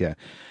violence here.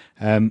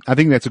 I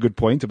think that's a good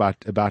point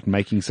about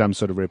making some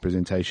sort of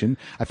representation.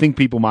 I think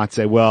people might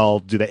say, well,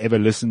 do they ever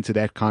listen to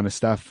that kind of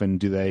stuff, and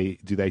do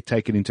they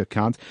take it into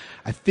account?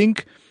 I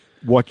think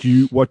what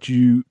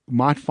you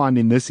might find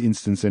in this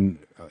instance, and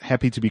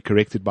happy to be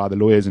corrected by the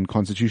lawyers and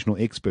constitutional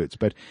experts,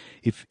 but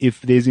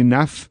if there's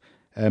enough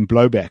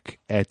blowback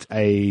at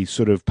a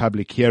sort of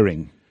public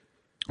hearing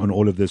on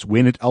all of this,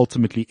 when it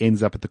ultimately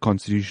ends up at the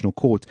Constitutional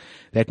Court,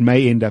 that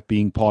may end up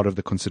being part of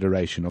the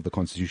consideration of the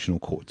Constitutional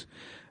Court.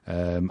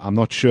 I'm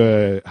not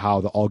sure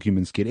how the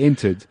arguments get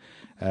entered,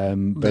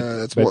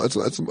 but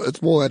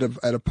it's more at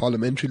a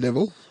parliamentary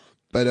level.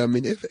 But I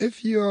mean,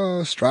 if you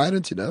are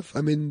strident enough,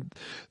 I mean,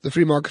 the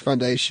Free Market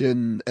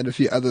Foundation and a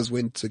few others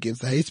went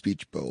against the hate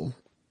speech bill,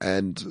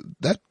 and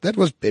that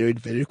was buried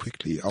very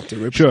quickly after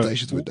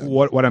representations were done.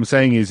 What I'm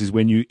saying is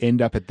when you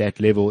end up at that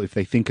level, if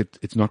they think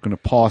it's not going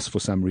to pass for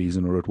some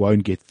reason, or it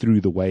won't get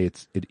through the way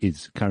it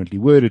is currently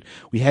worded,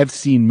 we have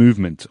seen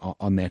movement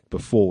on that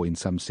before in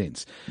some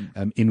sense,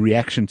 in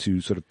reaction to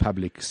sort of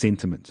public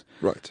sentiment.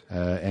 Right.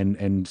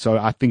 And so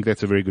I think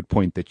that's a very good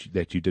point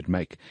that you did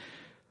make.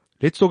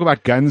 Let's talk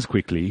about guns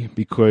quickly,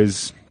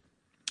 because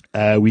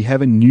we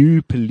have a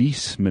new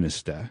police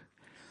minister,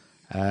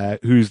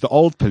 who's the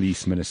old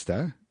police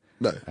minister.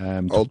 No,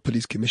 old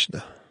police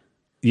commissioner.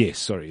 Yes,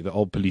 sorry, the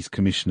old police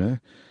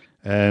commissioner.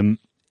 And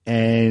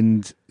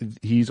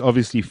he's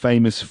obviously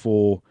famous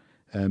for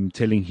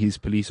telling his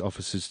police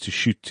officers to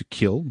shoot to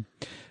kill,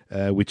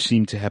 which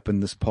seemed to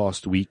happen this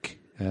past week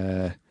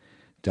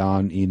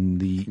down in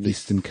the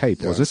Eastern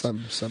Cape, was it?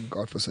 Some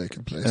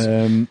godforsaken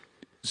place.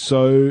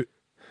 So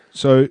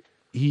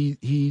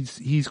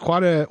he's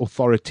quite an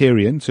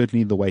authoritarian,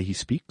 certainly the way he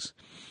speaks.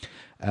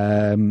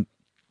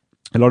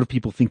 A lot of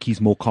people think he's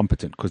more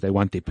competent because they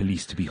want their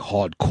police to be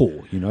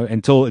hardcore,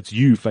 until it's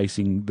you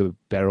facing the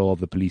barrel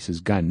of the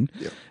police's gun,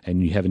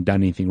 and you haven't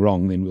done anything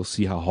wrong, then we'll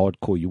see how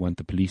hardcore you want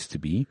the police to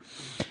be.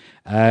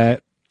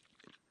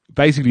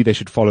 Basically, they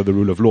should follow the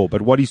rule of law.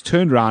 But what he's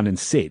turned around and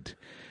said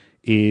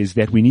is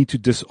that we need to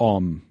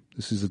disarm.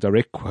 This is a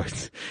direct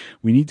quote.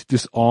 We need to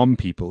disarm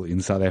people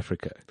in South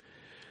Africa.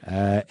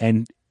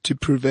 And to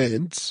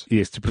prevent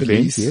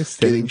police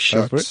getting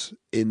shot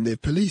in their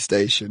police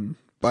station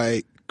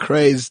by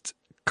crazed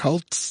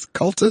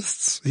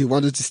cultists who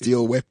wanted to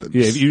steal weapons.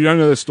 Yeah, if you don't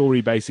know the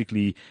story,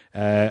 basically,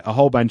 a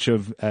whole bunch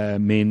of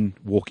men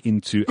walk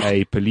into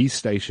a police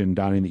station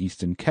down in the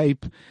Eastern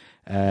Cape,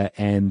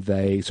 and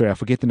I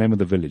forget the name of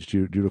the village.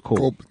 Do you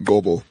recall?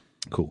 Gorbo.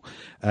 Cool.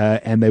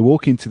 And they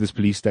walk into this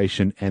police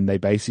station and they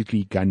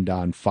basically gun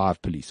down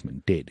 5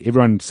 policemen, dead.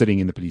 Everyone sitting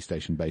in the police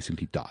station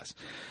basically dies.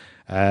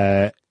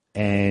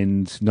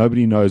 And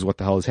nobody knows what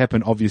the hell has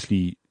happened.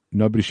 Obviously,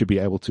 nobody should be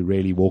able to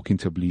really walk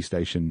into a police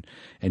station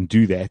and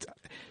do that.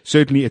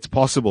 Certainly it's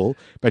possible,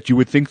 but you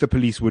would think the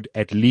police would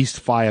at least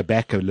fire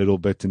back a little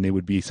bit and there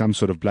would be some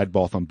sort of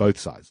bloodbath on both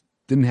sides.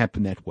 Didn't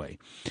happen that way.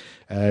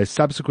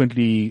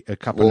 Subsequently,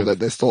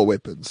 they stole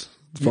weapons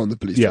from the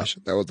police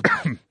station. That was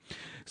the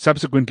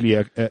Subsequently,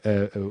 I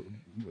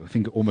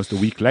think almost a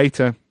week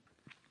later,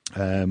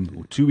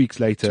 or 2 weeks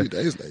later. 2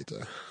 days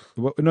later.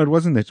 No, it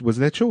wasn't that. Was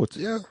that short?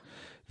 Yeah.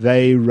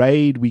 They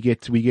raid. We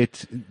get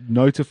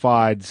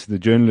notified. The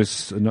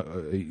journalists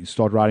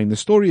start writing the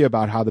story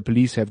about how the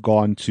police have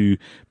gone to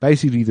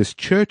basically this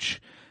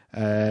church,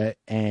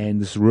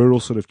 and this rural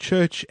sort of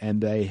church,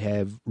 and they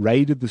have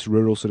raided this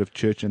rural sort of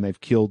church, and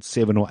they've killed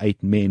 7 or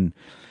 8 men,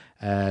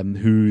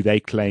 who they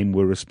claim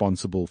were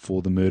responsible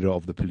for the murder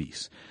of the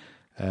police.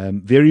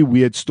 Very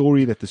weird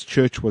story that this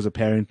church was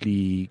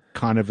apparently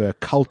kind of a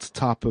cult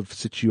type of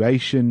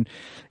situation,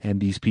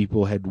 and these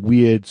people had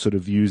weird sort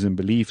of views and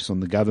beliefs on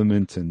the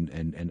government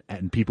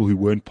and people who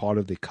weren't part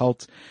of their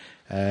cult.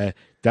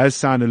 Does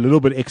sound a little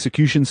bit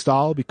execution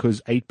style,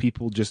 because 8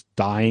 people just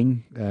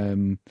dying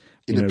in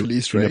a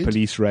police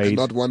raid. And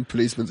not one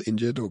policeman's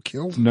injured or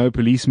killed. No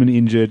policeman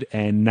injured,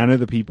 and none of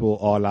the people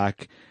are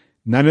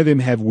none of them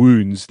have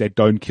wounds that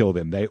don't kill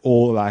them. They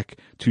all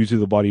 2 to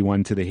the body,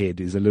 1 to the head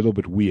is a little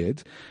bit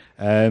weird.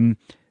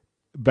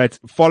 But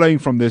following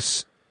from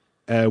this,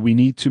 we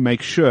need to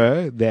make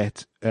sure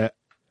that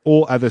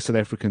all other South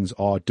Africans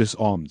are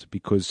disarmed,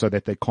 so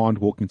that they can't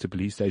walk into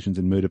police stations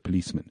and murder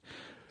policemen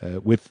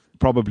with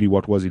probably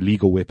what was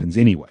illegal weapons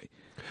anyway.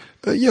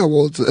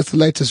 It's the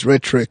latest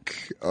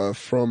rhetoric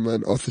from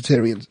an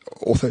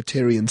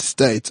authoritarian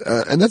state,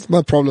 and that's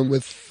my problem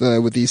with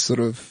these sort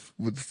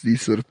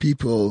of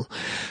people.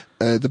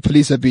 The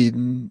police have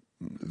been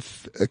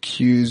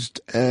accused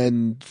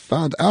and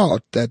found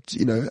out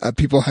that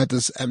people had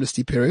this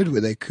amnesty period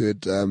where they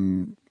could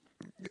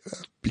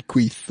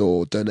bequeath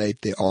or donate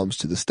their arms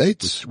to the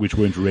state, which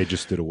weren't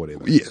registered or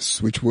whatever.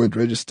 Yes, which weren't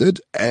registered,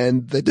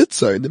 and they did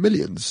so in the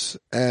millions.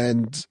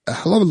 And a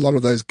hell of a lot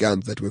of those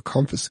guns that were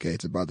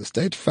confiscated by the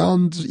state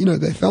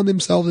they found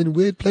themselves in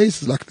weird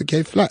places like the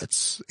Cape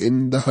Flats,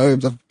 in the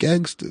homes of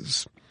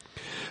gangsters.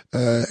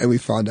 And we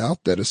found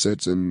out that a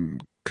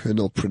certain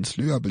Colonel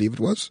Prinsloo, I believe it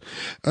was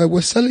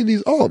selling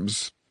these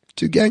arms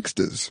to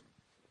gangsters.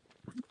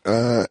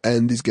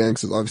 And these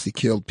gangsters obviously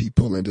killed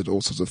people and did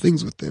all sorts of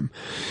things with them.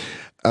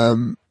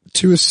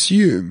 To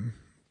assume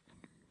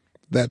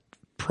that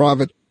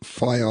private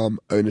firearm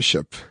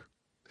ownership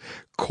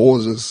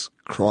causes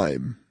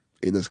crime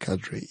in this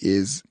country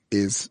is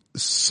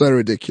so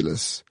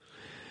ridiculous.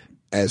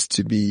 as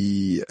to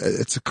be,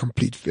 it's a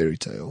complete fairy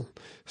tale.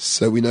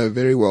 So we know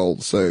very well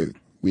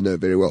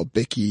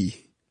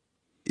Becky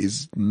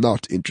is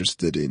not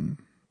interested in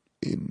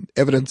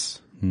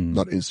evidence,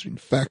 not interested in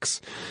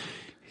facts.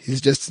 He's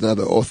just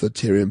another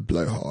authoritarian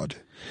blowhard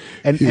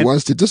who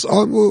wants to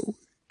disarm.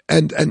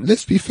 And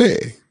let's be fair.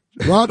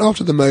 Right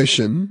after the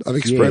motion of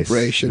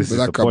expropriation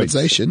without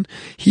compensation,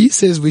 he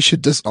says we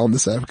should disarm the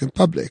South African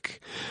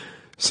public.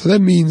 So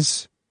that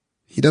means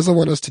he doesn't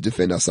want us to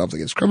defend ourselves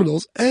against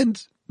criminals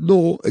and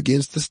nor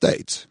against the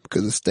state,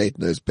 because the state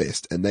knows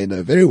best, and they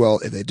know very well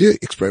if they do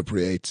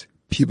expropriate,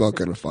 people are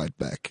going to fight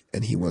back,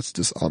 and he wants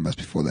to disarm us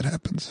before that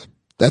happens.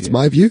 That's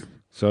my view.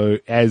 So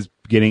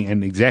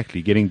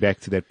getting back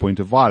to that point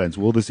of violence,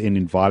 will this end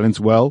in violence?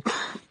 Well,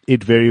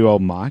 it very well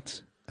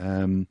might.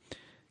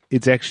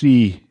 It's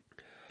actually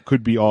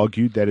could be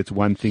argued that it's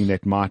one thing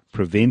that might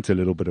prevent a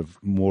little bit of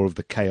more of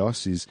the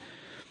chaos is,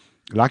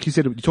 like you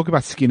said, you talk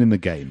about skin in the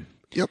game.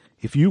 Yep.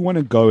 If you want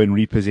to go and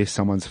repossess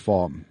someone's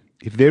farm,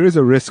 if there is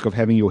a risk of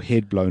having your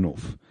head blown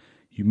off,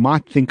 you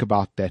might think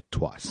about that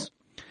twice.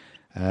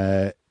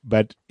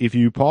 But if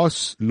you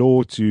pass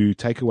law to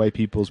take away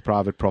people's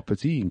private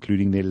property,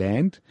 including their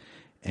land,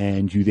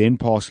 and you then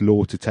pass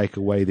law to take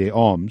away their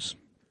arms,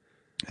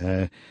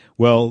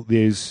 well,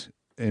 there's,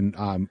 and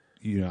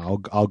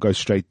I'll go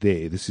straight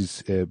there. This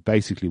is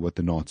basically what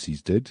the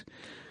Nazis did.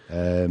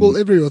 Well,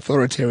 every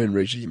authoritarian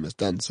regime has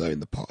done so in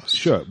the past.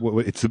 Sure, well,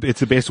 it's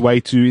the best way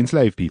to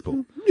enslave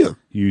people. Yeah,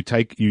 you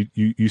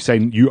say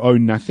you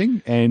own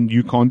nothing and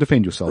you can't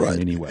defend yourself in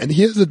any way. And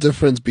here's the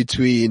difference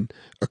between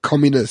a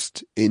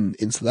communist in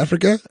South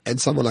Africa and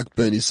someone like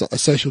a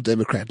social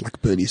democrat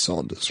like Bernie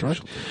Sanders, right?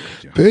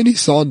 Yeah. Bernie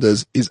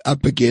Sanders is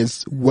up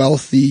against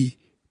wealthy,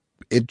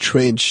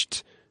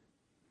 entrenched,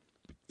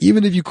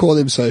 even if you call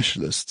them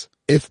socialists.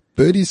 If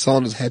Bernie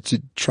Sanders had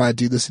to try to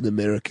do this in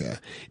America,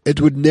 it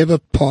would never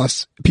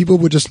pass. People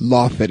would just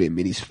laugh at him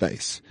in his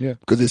face. Yeah.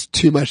 Because there's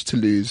too much to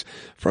lose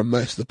from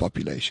most of the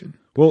population.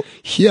 Well,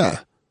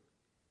 here,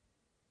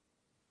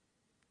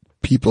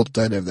 people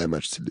don't have that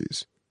much to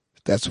lose.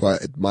 That's why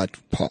it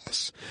might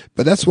pass.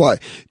 But that's why,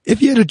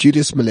 if you had a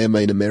Julius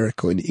Malema in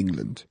America or in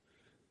England,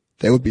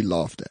 they would be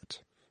laughed at.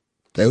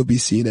 They would be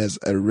seen as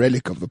a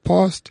relic of the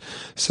past,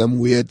 some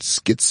weird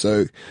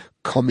schizo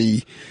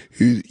commie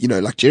who,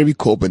 like Jeremy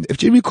Corbyn. If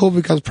Jeremy Corbyn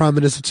becomes Prime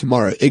Minister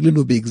tomorrow, England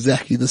will be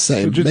exactly the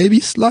same, maybe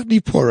slightly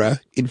poorer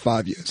in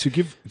 5 years. To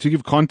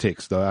give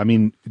context though, I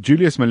mean,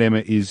 Julius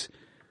Malema is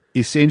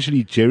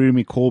essentially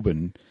Jeremy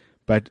Corbyn,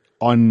 but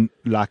on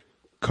like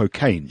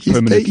cocaine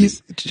permanently.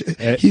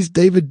 He's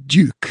David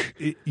Duke.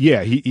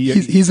 Yeah.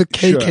 He's a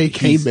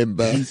KKK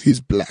member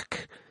who's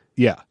black.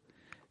 Yeah.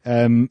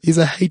 He's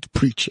a hate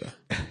preacher.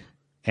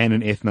 And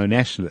an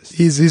ethno-nationalist.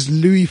 He's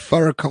Louis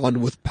Farrakhan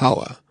with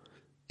power.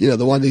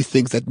 The one who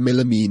thinks that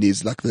melamine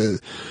is like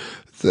the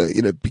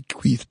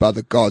bequeathed by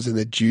the gods, and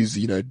that Jews,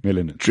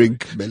 melanin.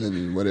 drink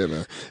melanin,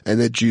 whatever, and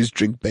that Jews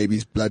drink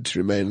babies' blood to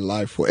remain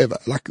alive forever.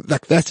 Like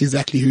that's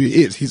exactly who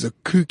he is. He's a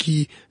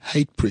kooky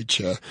hate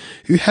preacher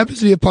who happens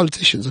to be a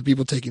politician, so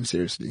people take him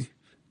seriously.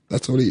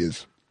 That's all he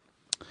is.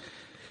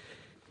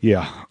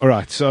 Yeah. All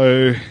right.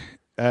 So,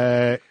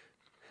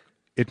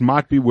 it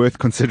might be worth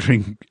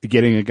considering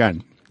getting a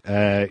gun,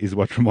 is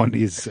what Ramon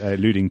is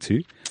alluding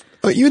to.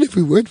 Even if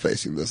we weren't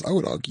facing this, I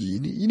would argue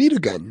you need a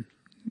gun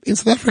in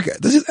South Africa.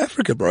 This is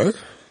Africa, bro.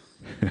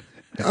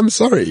 I'm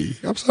sorry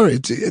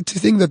to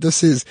think that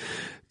this is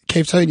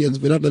Cape Townians.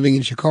 We're not living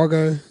in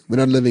Chicago. We're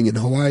not living in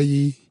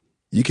Hawaii.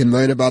 You can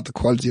moan about the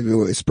quality of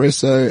your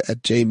espresso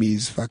at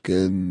Jamie's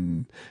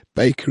fucking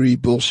bakery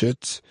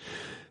bullshit.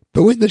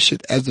 But when the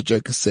shit, as the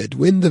Joker said,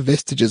 when the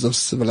vestiges of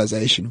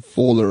civilization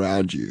fall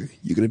around you,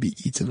 you're going to be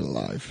eaten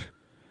alive.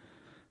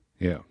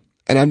 Yeah.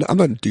 And I'm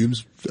not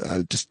dooms,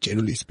 just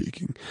generally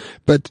speaking,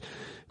 but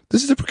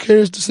this is a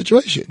precarious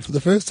situation. For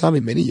the first time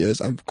in many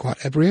years, I'm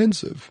quite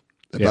apprehensive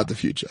about the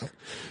future,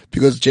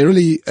 because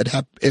generally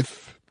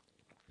if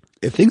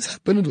things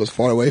happen, it was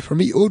far away from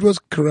me, or it was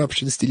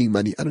corruption, stealing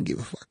money, I don't give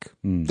a fuck.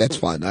 That's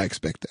fine. I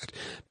expect that.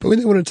 But when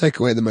they want to take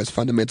away the most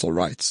fundamental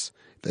rights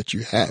that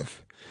you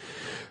have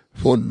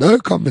for no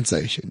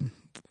compensation,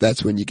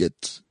 that's when you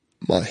get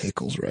my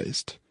hackles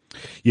raised.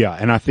 Yeah.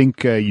 And I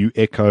think you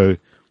echo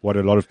what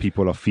a lot of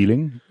people are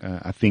feeling.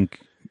 I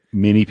think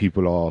many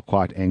people are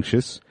quite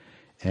anxious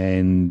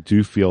and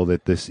do feel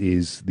that this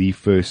is the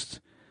first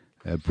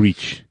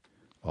breach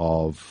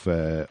of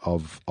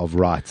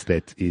rights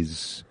that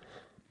is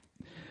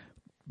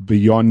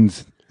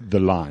beyond the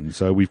line.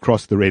 So we've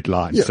crossed the red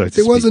line. Yeah, so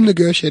there was a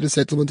negotiated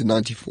settlement in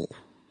 94.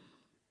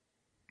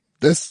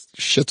 There's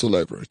shit all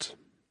over it.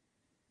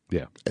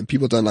 Yeah. And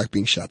people don't like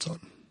being shat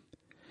on.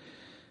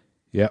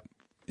 Yeah.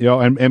 Yeah,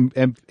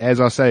 and as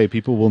I say,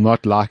 people will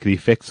not like the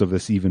effects of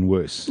this even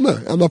worse. No,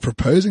 I'm not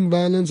proposing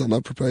violence. I'm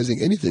not proposing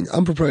anything.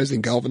 I'm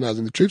proposing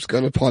galvanizing the troops, go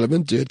to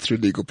Parliament, do it through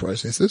legal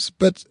processes.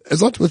 But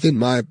it's not within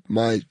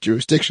my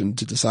jurisdiction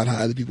to decide how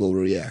other people will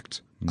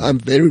react. I'm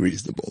very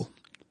reasonable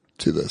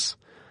to this.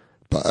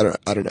 But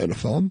I don't own a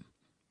farm.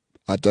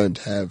 I don't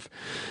have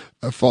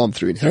a farm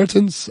through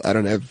inheritance. I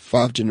don't have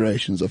 5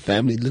 generations of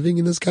family living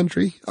in this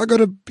country. I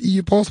got a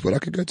EU passport. I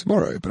could go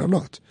tomorrow, but I'm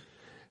not.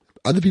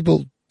 Other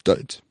people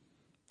don't.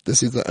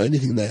 This is the only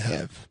thing they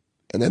have.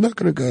 And they're not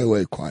going to go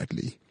away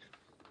quietly.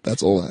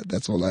 That's all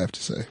I have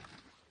to say.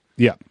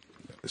 Yeah.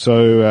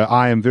 So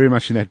I am very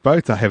much in that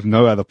boat. I have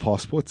no other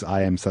passports.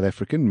 I am South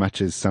African,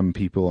 much as some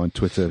people on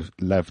Twitter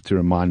love to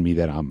remind me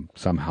that I'm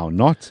somehow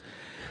not.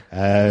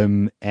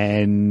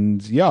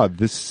 And yeah,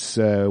 this,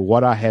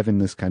 what I have in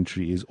this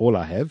country is all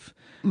I have.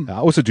 I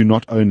also do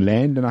not own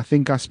land, and I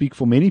think I speak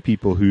for many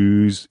people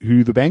who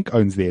the bank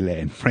owns their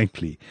land,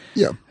 frankly.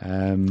 Yeah.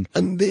 And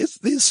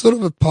there's sort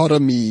of a part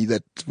of me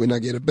that when I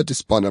get a bit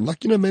despondent, I'm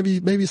like,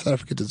 maybe South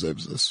Africa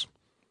deserves this.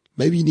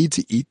 Maybe you need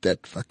to eat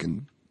that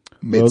fucking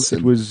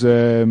medicine. Well, it was,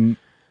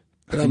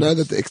 but I know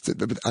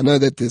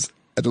that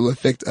it will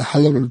affect a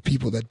hell of a lot of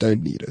people that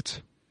don't need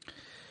it.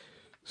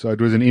 So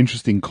it was an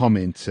interesting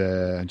comment.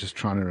 I'm just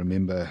trying to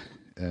remember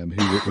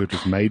who it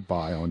was made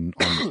by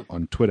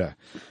on Twitter.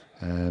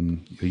 Are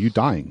you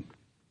dying?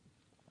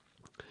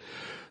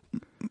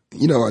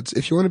 You know what?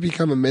 If you want to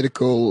become a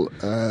medical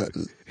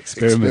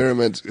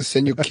experiment,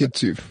 send your kid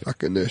to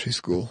fucking nursery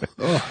school.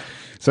 Oh.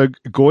 So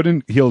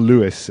Gordon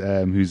Hill-Lewis,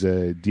 who's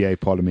a DA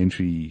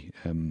parliamentary,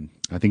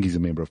 I think he's a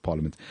member of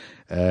parliament,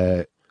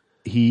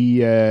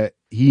 he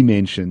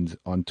mentioned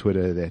on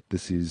Twitter that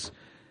this is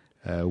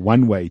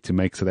one way to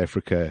make South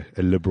Africa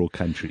a liberal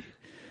country,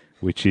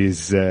 which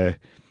is,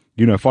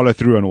 follow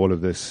through on all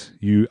of this.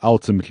 You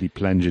ultimately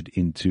plunge it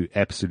into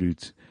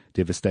absolute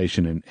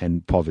devastation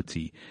and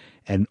poverty.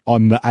 And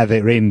on the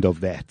other end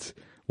of that,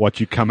 what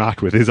you come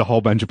out with is a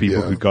whole bunch of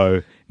people who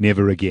go,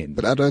 never again.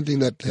 But I don't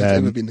think that has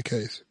ever been the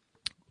case.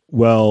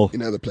 Well,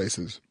 in other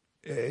places,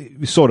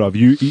 sort of.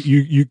 You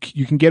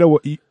can get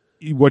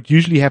what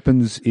usually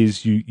happens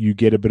is you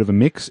get a bit of a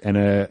mix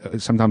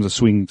and sometimes a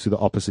swing to the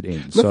opposite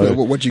end. So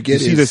what you get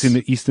you see this in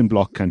the Eastern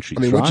Bloc countries.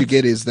 I mean, right? what you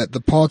get is that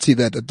the party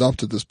that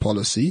adopted this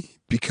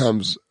policy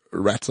becomes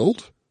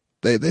rattled.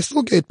 They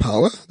still get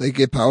power. They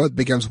get power. It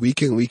becomes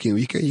weaker and weaker and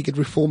weaker. You get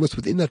reformists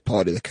within that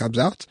party that comes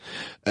out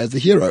as the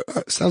hero.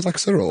 Sounds like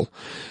Cyril.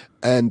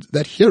 And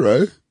that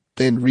hero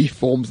then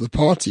reforms the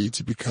party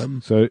to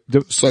become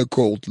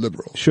so-called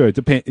liberal. Sure,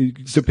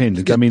 dependent.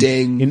 Look at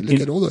Deng, look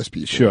at all those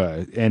people.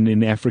 Sure, and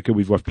in Africa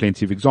we've got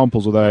plenty of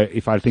examples, although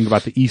if I think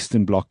about the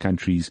Eastern Bloc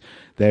countries,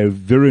 they're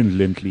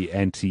virulently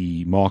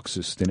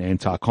anti-Marxist and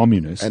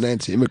anti-communist. And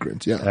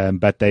anti-immigrant, yeah.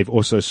 But they've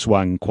also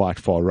swung quite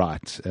far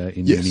right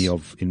in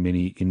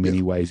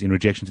many ways in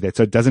rejection to that.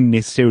 So it doesn't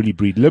necessarily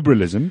breed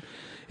liberalism.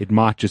 It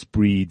might just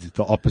breed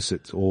the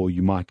opposite, or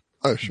you might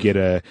get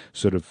a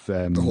sort of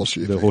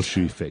the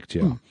horseshoe effect,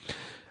 yeah.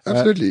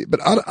 Absolutely. But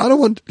I don't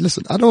want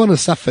to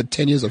suffer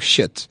 10 years of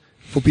shit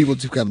for people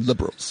to become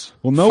liberals.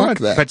 Well, no, Fuck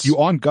that. But you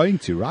aren't going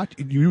to, right?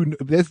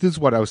 This is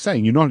what I was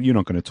saying. You're not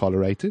going to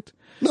tolerate it.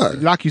 No.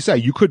 Like you say,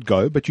 you could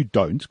go, but you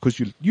don't, because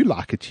you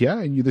like it here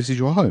and this is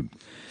your home.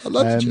 I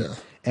love it here.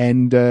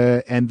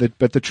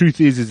 But the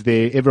truth is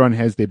everyone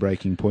has their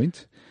breaking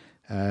point.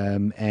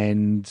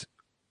 And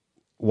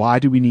why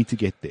do we need to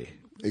get there?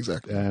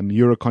 Exactly.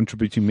 You're a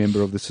contributing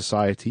member of the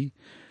society.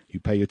 You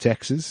pay your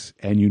taxes,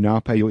 and you now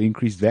pay your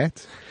increased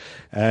VAT.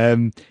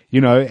 And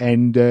you're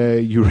going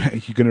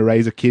to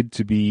raise a kid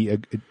to be a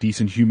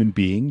decent human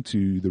being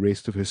to the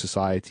rest of her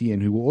society,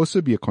 and who will also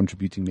be a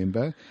contributing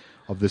member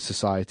of the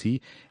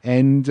society.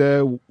 And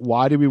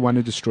why do we want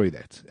to destroy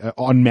that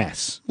en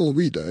masse? Well,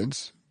 we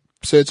don't.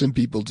 Certain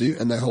people do,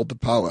 and they hold the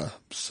power.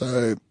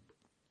 So,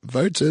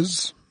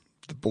 voters,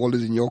 the ball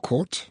is in your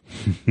court.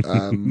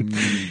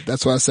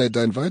 That's why I say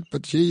don't vote,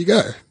 but here you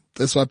go.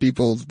 That's why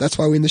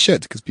we're in the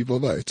shit, because people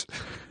vote.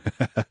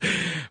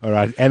 All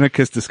right.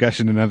 Anarchist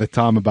discussion another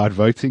time about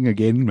voting.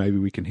 Again, maybe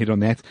we can hit on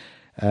that.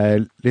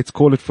 Let's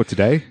call it for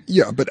today.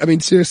 Yeah, but I mean,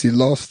 seriously,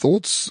 last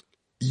thoughts.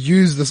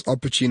 Use this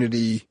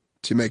opportunity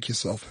to make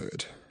yourself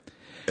heard.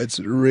 It's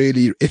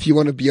really, if you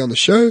want to be on the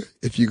show,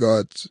 if you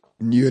got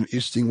new and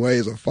interesting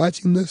ways of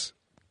fighting this,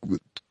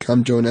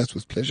 come join us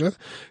with pleasure.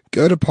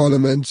 Go to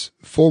Parliament,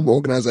 form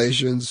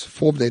organizations,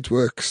 form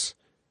networks.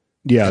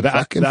 Yeah, the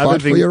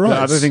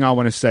other thing I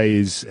want to say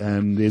is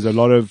there's a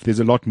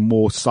lot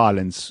more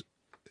silence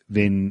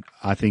than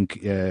I think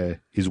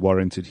is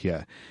warranted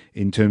here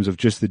in terms of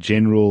just the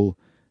general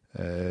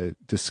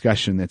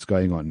discussion that's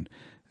going on.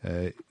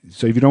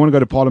 So if you don't want to go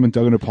to Parliament,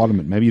 don't go to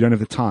Parliament. Maybe you don't have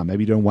the time.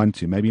 Maybe you don't want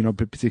to. Maybe you're not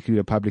particularly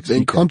a public speaker.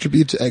 Then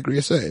contribute to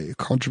AgriSA,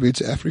 contribute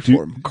to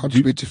AfriForum,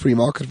 contribute to Free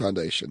Market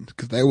Foundation,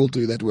 because they will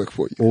do that work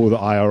for you. Or the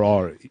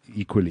IRR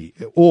equally.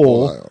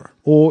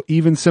 Or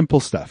even simple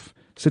stuff.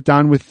 Sit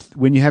down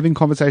when you're having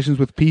conversations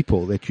with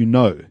people that you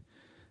know.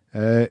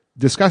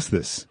 Discuss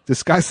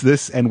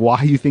this and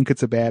why you think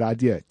it's a bad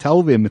idea.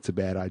 Tell them it's a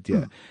bad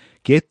idea.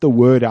 Get the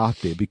word out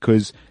there,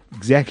 because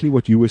exactly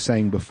what you were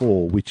saying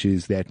before, which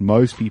is that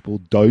most people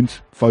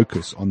don't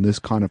focus on this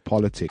kind of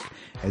politic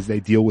as they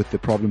deal with the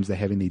problems they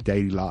have in their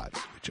daily lives,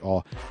 which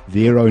are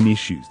their own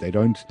issues.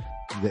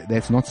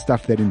 That's not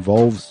stuff that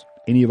involves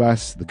any of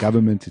us, the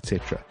government,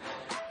 etc.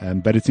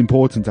 But it's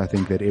important, I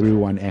think, that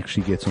everyone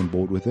actually gets on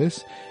board with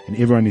this, and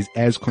everyone is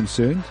as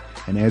concerned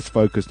and as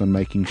focused on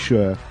making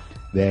sure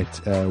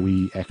that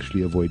we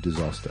actually avoid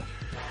disaster.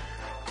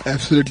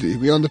 Absolutely.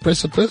 We're on the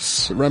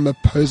precipice.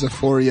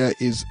 Ramaphosa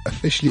is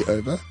officially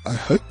over, I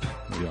hope.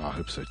 Yeah, I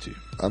hope so too.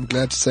 I'm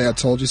glad to say I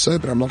told you so,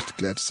 but I'm not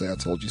glad to say I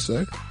told you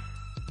so.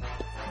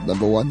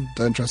 Number 1,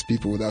 don't trust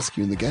people without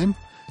skin in the game.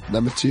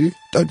 Number 2,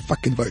 don't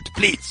fucking vote,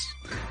 please.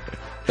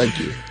 Thank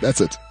you.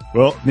 That's it.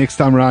 Well, next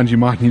time around you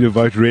might need to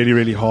vote really,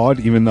 really hard,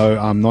 even though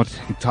I'm not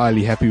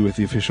entirely happy with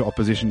the official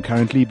opposition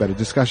currently, but a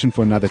discussion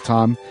for another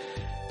time.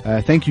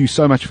 Thank you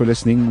so much for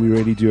listening. We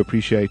really do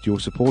appreciate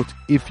your support.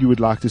 If you would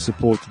like to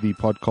support the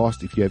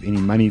podcast, if you have any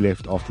money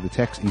left after the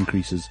tax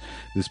increases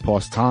this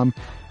past time,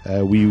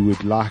 we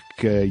would like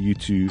you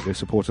to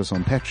support us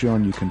on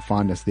Patreon. You can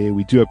find us there.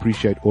 We do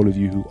appreciate all of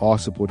you who are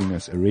supporting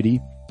us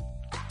already.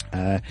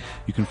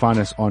 You can find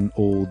us on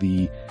all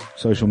the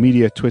social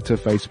media, Twitter,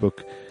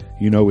 Facebook.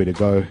 You know where to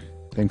go.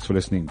 Thanks for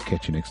listening.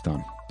 Catch you next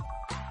time.